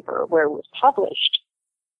newspaper where it was published.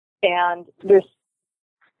 And this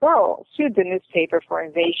girl sued the newspaper for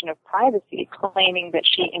invasion of privacy, claiming that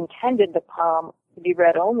she intended the poem to be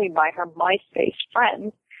read only by her MySpace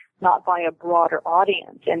friends, not by a broader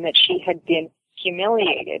audience, and that she had been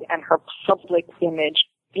humiliated and her public image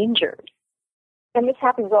injured. And this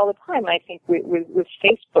happens all the time, I think, with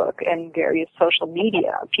Facebook and various social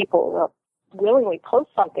media. People willingly post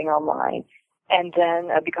something online and then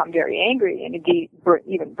become very angry and indeed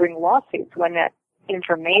even bring lawsuits when that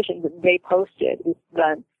information that they posted is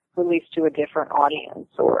then released to a different audience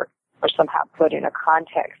or somehow put in a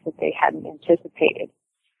context that they hadn't anticipated.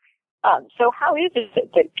 So how is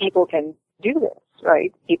it that people can do this,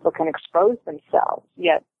 right? People can expose themselves,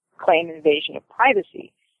 yet claim invasion of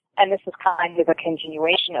privacy. And this is kind of a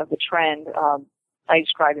continuation of the trend I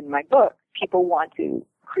describe in my book. People want to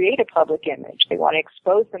create a public image. They want to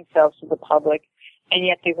expose themselves to the public, and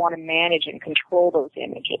yet they want to manage and control those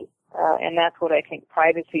images. And that's what I think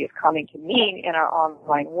privacy is coming to mean in our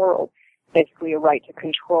online world, basically a right to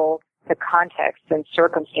control the context and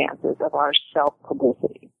circumstances of our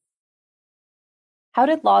self-publicity. How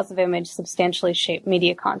did laws of image substantially shape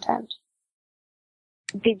media content?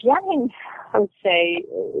 Beginning, I would say,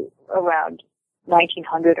 around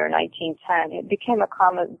 1900 or 1910, it became a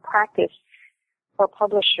common practice for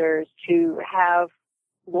publishers to have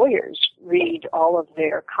lawyers read all of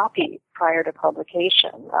their copy prior to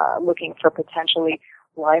publication, looking for potentially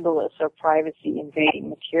libelous or privacy invading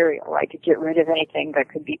material, right, to get rid of anything that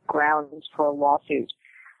could be grounds for a lawsuit.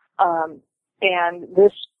 And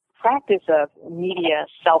this practice of media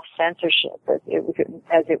self-censorship, as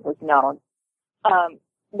it was known,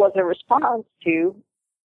 was a response to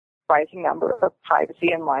rising number of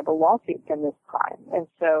privacy and libel lawsuits in this time. And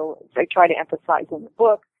so I try to emphasize in the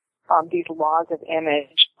book these laws of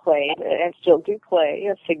image played and still do play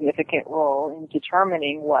a significant role in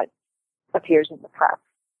determining what appears in the press.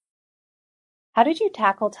 How did you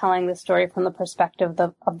tackle telling the story from the perspective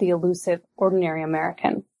of the elusive, ordinary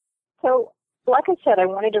American? So, like I said, I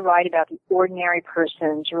wanted to write about the ordinary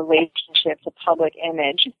person's relationship to public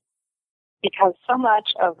image because so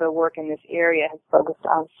much of the work in this area has focused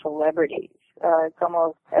on celebrities. It's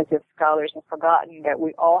almost as if scholars have forgotten that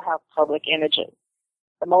we all have public images.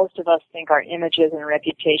 Most of us think our images and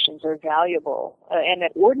reputations are valuable, and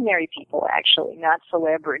that ordinary people, actually, not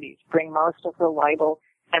celebrities, bring most of the libel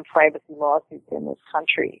and privacy lawsuits in this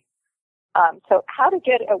country. So how to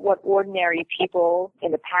get at what ordinary people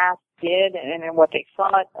in the past did and what they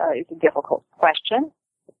thought is a difficult question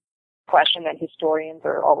that historians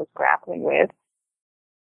are always grappling with.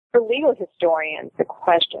 For legal historians, the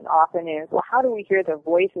question often is, well, how do we hear the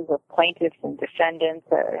voices of plaintiffs and defendants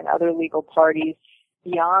and other legal parties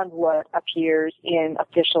beyond what appears in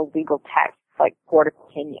official legal texts like court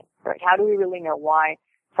opinions, right? How do we really know why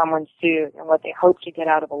someone sued and what they hope to get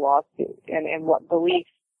out of a lawsuit and what beliefs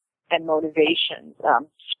and motivations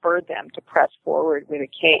spurred them to press forward with a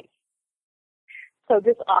case? So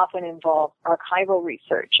this often involves archival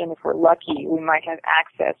research, and if we're lucky, we might have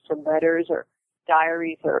access to letters or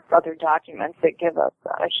diaries or other documents that give us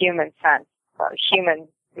a human sense,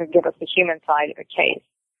 give us the human side of a case.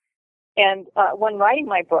 And when writing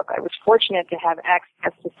my book, I was fortunate to have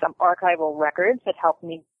access to some archival records that helped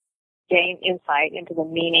me gain insight into the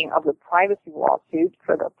meaning of the privacy lawsuit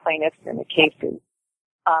for the plaintiffs in the cases.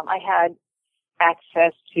 I had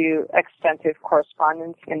access to extensive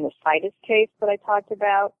correspondence in the Citus case that I talked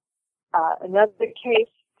about. Another case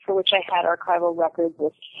for which I had archival records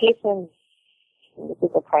was Cason. This is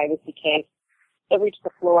a privacy case that reached the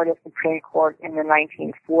Florida Supreme Court in the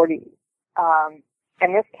 1940s.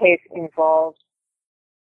 And this case involved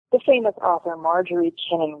the famous author Marjorie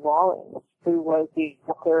Kinnan Rawlings, who was the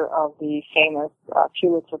author of the famous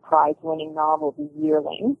Pulitzer Prize-winning novel The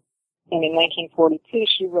Yearling. And in 1942,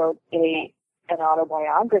 she wrote an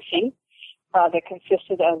autobiography that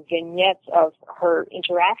consisted of vignettes of her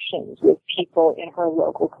interactions with people in her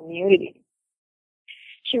local community.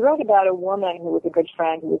 She wrote about a woman who was a good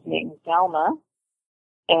friend who was named Zelma,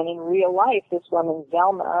 and in real life, this woman,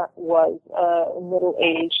 Zelma, was a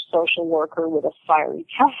middle-aged social worker with a fiery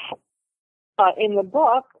temper. In the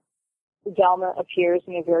book, Zelma appears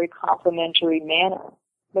in a very complimentary manner,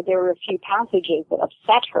 but there were a few passages that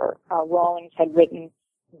upset her. Rawlings had written,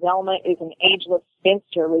 Zelma is an ageless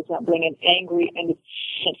spinster resembling an angry and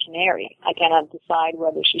impatient canary. I cannot decide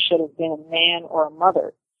whether she should have been a man or a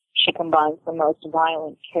mother. She combines the most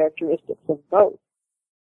violent characteristics of both.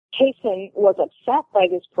 Kaysen was upset by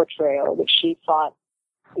this portrayal, which she thought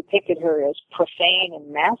depicted her as profane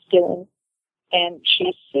and masculine, and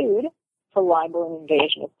she sued for libel and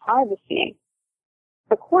invasion of privacy.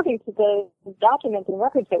 According to the documents and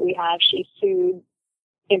records that we have, she sued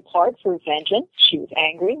in part for vengeance. She was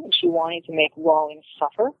angry and she wanted to make Rawlings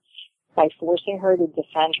suffer by forcing her to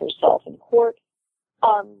defend herself in court.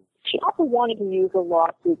 She also wanted to use a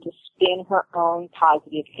lawsuit to spin her own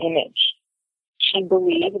positive image. She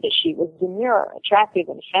believed that she was demure, attractive,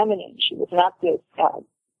 and feminine. She was not this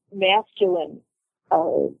masculine,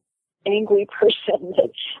 angry person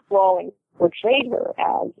that Rawlings portrayed her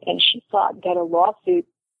as, and she thought that a lawsuit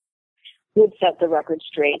would set the record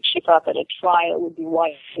straight. She thought that a trial would be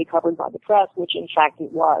widely covered by the press, which in fact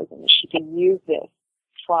it was, and she could use this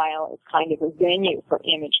trial as kind of a venue for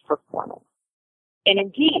image performance. And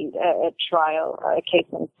indeed, at trial,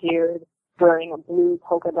 Kaysen appeared wearing a blue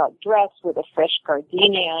polka dot dress with a fresh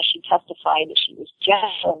gardenia. She testified that she was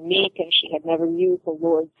gentle and meek, and she had never used the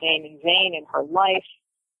Lord's name in vain in her life.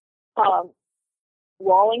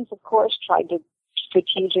 Rawlings, of course, tried to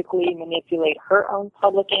strategically manipulate her own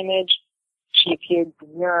public image. She appeared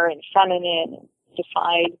demure and feminine and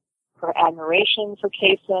defied her admiration for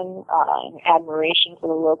Kaysen and admiration for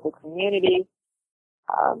the local community.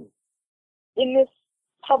 In this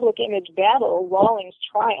public image battle, Rawlings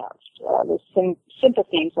triumphed. The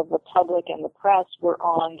sympathies of the public and the press were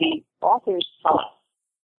on the author's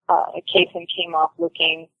side. Kaysen came off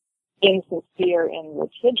looking insincere and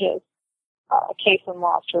litigious. Kaysen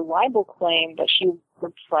lost her libel claim, but she won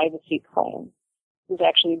her privacy claim. It was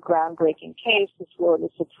actually a groundbreaking case. The Florida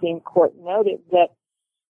Supreme Court noted that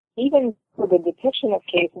even though the depiction of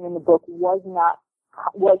Kaysen in the book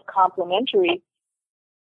was complimentary,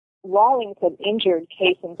 Rawlings had injured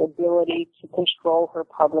Kaysen's ability to control her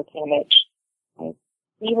public image. Right?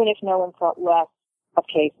 Even if no one thought less of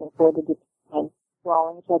Kaysen for the depiction,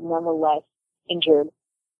 Rawlings had nonetheless injured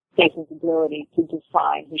Kaysen's ability to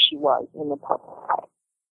define who she was in the public eye.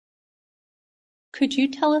 Could you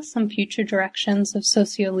tell us some future directions of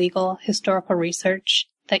socio-legal historical research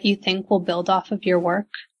that you think will build off of your work?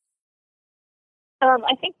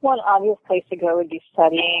 I think one obvious place to go would be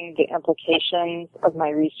studying the implications of my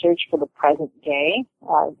research for the present day,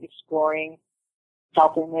 exploring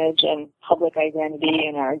self-image and public identity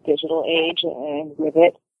in our digital age, and with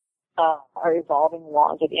it, our evolving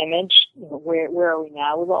laws of image. Where are we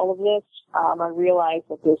now with all of this? I realize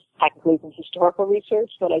that this technically isn't historical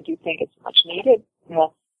research, but I do think it's much needed. The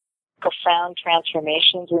profound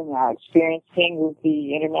transformations we're now experiencing with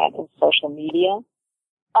the internet and social media.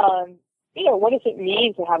 What does it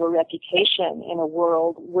mean to have a reputation in a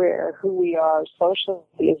world where who we are socially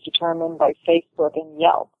is determined by Facebook and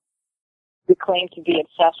Yelp? We claim to be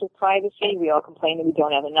obsessed with privacy. We all complain that we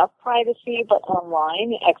don't have enough privacy, but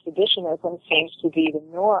online exhibitionism seems to be the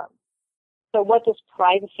norm. So what does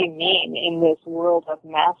privacy mean in this world of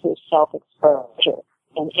massive self-exposure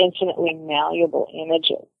and infinitely malleable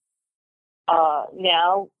images?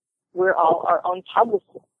 Now we're all our own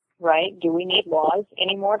publicists, right? Do we need laws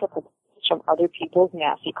anymore to protect from other people's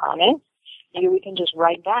nasty comments? Maybe we can just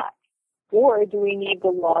write back. Or do we need the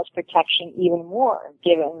law's protection even more,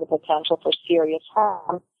 given the potential for serious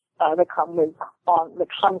harm that comes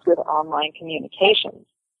with online communications?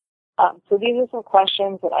 So these are some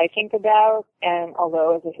questions that I think about, and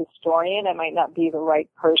although as a historian I might not be the right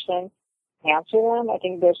person to answer them, I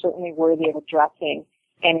think they're certainly worthy of addressing,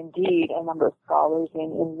 and indeed a number of scholars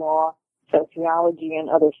in law, sociology, and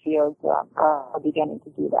other fields are beginning to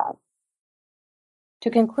do that. To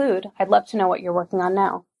conclude, I'd love to know what you're working on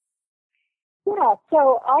now. Yeah,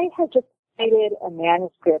 so I have just created a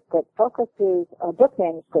manuscript that focuses, a book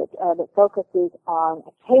manuscript that focuses on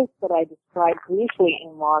a case that I described briefly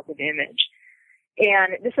in Laws of Image.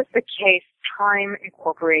 And this is the case Time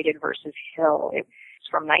Incorporated versus Hill. It's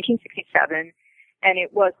from 1967, and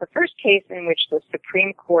it was the first case in which the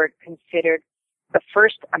Supreme Court considered the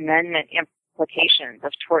First Amendment implications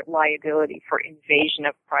of tort liability for invasion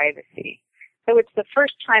of privacy. So it's the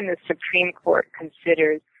first time the Supreme Court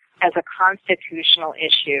considers as a constitutional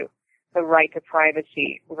issue, the right to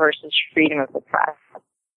privacy versus freedom of the press.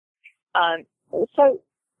 So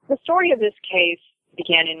the story of this case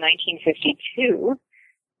began in 1952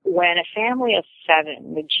 when a family of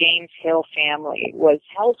 7, the James Hill family, was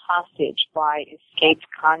held hostage by escaped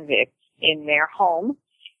convicts in their home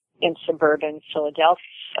in suburban Philadelphia.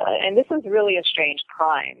 And this was really a strange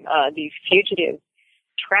crime. These fugitives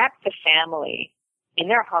trapped the family in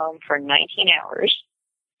their home for 19 hours,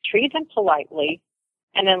 treated them politely,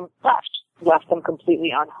 and then left them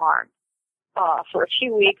completely unharmed. For a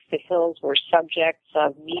few weeks, the Hills were subjects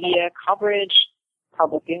of media coverage.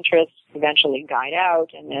 Public interest eventually died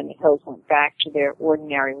out, and then the Hills went back to their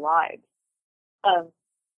ordinary lives.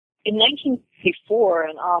 In 1964,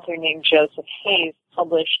 an author named Joseph Hayes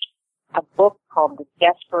published a book called The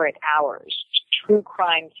Desperate Hours, a true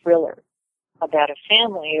crime thriller about a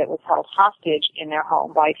family that was held hostage in their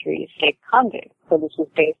home by 3 escaped convicts. So this was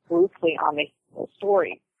based loosely on the Hill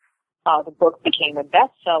story. The book became a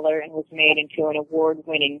bestseller and was made into an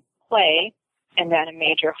award-winning play and then a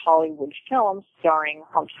major Hollywood film starring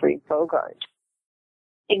Humphrey Bogart.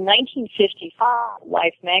 In 1955,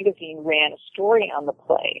 Life magazine ran a story on the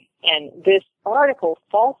play, and this article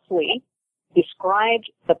falsely described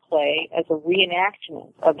the play as a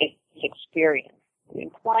reenactment of his experience. It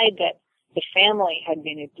implied that the family had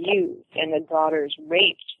been abused and the daughters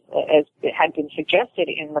raped, as had been suggested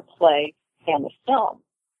in the play and the film.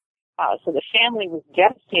 So the family was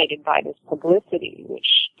devastated by this publicity, which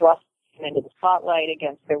thrust them into the spotlight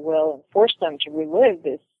against their will and forced them to relive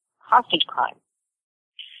this hostage crime.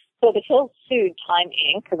 So the Hills sued Time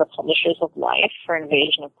Inc., the publishers of Life, for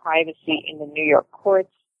invasion of privacy in the New York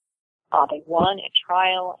courts. They won at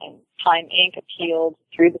trial, and Time Inc. appealed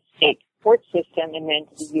through the state court system and then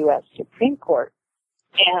to the U.S. Supreme Court.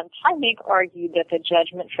 And Time Inc. argued that the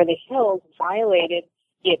judgment for the Hills violated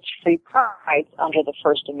its free rights under the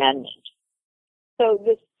First Amendment. So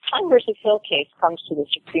this Time versus Hill case comes to the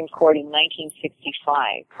Supreme Court in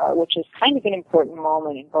 1965, which is kind of an important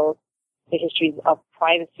moment in both the history of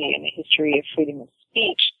privacy and the history of freedom of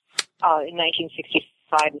speech. In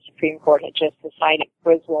 1965, the Supreme Court had just decided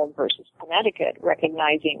Griswold versus Connecticut,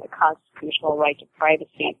 recognizing the constitutional right to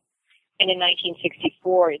privacy. And in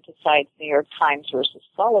 1964, it decides New York Times versus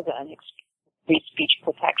Sullivan, free speech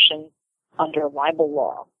protection under libel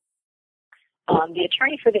law. The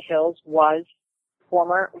attorney for the Hills was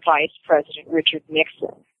former Vice President Richard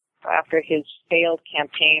Nixon. After his failed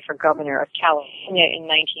campaign for governor of California in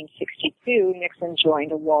 1962, Nixon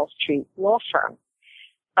joined a Wall Street law firm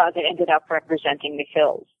that ended up representing the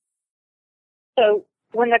Hills. So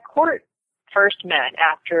when the court first met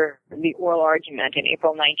after the oral argument in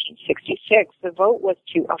April 1966, the vote was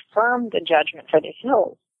to affirm the judgment for the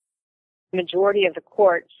Hills. The majority of the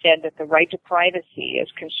court said that the right to privacy, as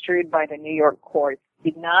construed by the New York courts,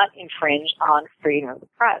 did not infringe on freedom of the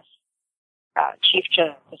press. Chief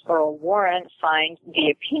Justice Earl Warren signed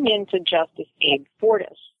the opinion to Justice Abe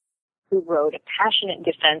Fortas, who wrote a passionate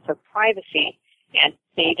defense of privacy and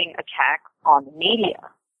scathing attack on the media.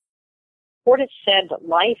 Fortas said that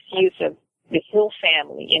Life's use of the Hill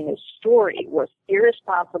family in this story was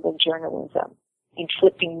irresponsible journalism,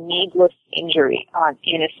 inflicting needless injury on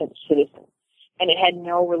innocent citizens, and it had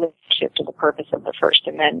no relationship to the purpose of the First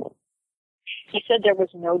Amendment. He said there was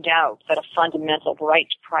no doubt that a fundamental right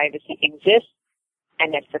to privacy exists,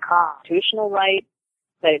 and it's a constitutional right,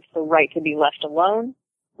 that it's the right to be left alone,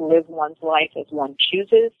 live one's life as one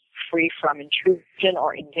chooses, free from intrusion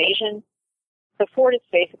or invasion. So Fortas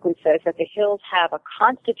basically says that the Hills have a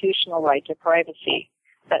constitutional right to privacy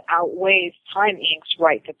that outweighs Time Inc.'s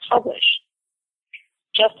right to publish.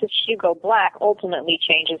 Justice Hugo Black ultimately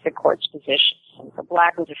changes the court's position.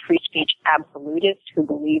 Black was a free speech absolutist who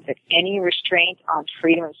believed that any restraint on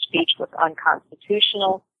freedom of speech was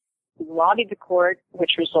unconstitutional. He lobbied the court,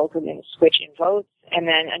 which resulted in a switch in votes, and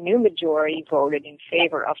then a new majority voted in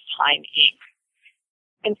favor of Time Inc.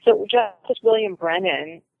 And so Justice William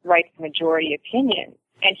Brennan writes the majority opinion,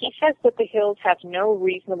 and he says that the Hills have no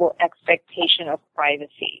reasonable expectation of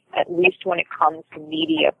privacy, at least when it comes to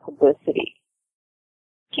media publicity.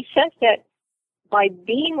 He says that by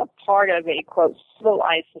being a part of a, quote,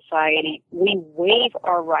 civilized society, we waive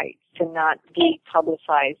our rights to not be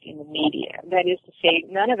publicized in the media. That is to say,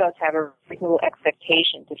 none of us have a reasonable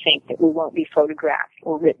expectation to think that we won't be photographed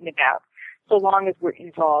or written about, so long as we're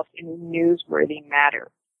involved in a newsworthy matter.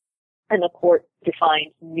 And the court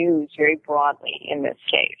defines news very broadly in this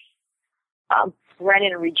case.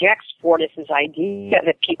 Brennan rejects Fortas' idea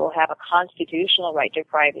that people have a constitutional right to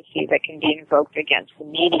privacy that can be invoked against the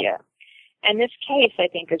media. And this case, I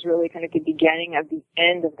think, is really kind of the beginning of the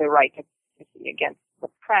end of the right to privacy against the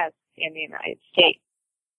press in the United States.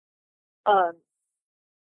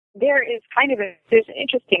 There's an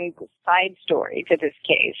interesting side story to this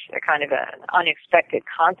case, a kind of an unexpected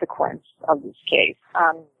consequence of this case.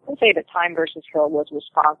 Let's say that Time versus Hill was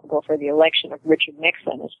responsible for the election of Richard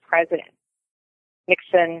Nixon as president.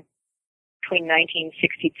 Nixon, between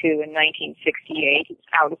 1962 and 1968, he was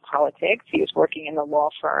out of politics. He was working in the law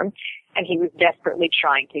firm, and he was desperately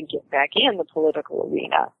trying to get back in the political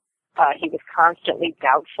arena. He was constantly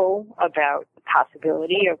doubtful about the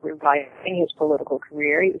possibility of reviving his political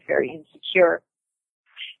career. He was very insecure.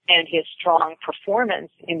 And his strong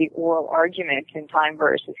performance in the oral argument in Time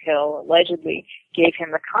versus Hill allegedly gave him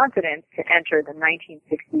the confidence to enter the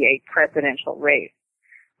 1968 presidential race.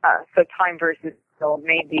 So Time versus Hill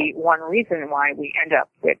may be one reason why we end up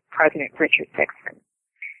with President Richard Nixon.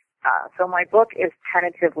 So my book is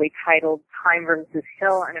tentatively titled Time versus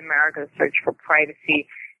Hill and America's Search for Privacy,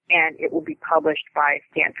 and it will be published by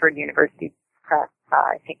Stanford University Press,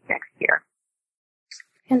 I think, next year.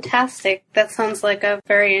 Fantastic. That sounds like a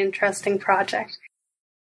very interesting project.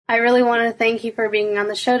 I really want to thank you for being on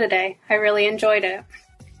the show today. I really enjoyed it.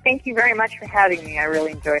 Thank you very much for having me. I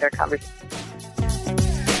really enjoyed our conversation.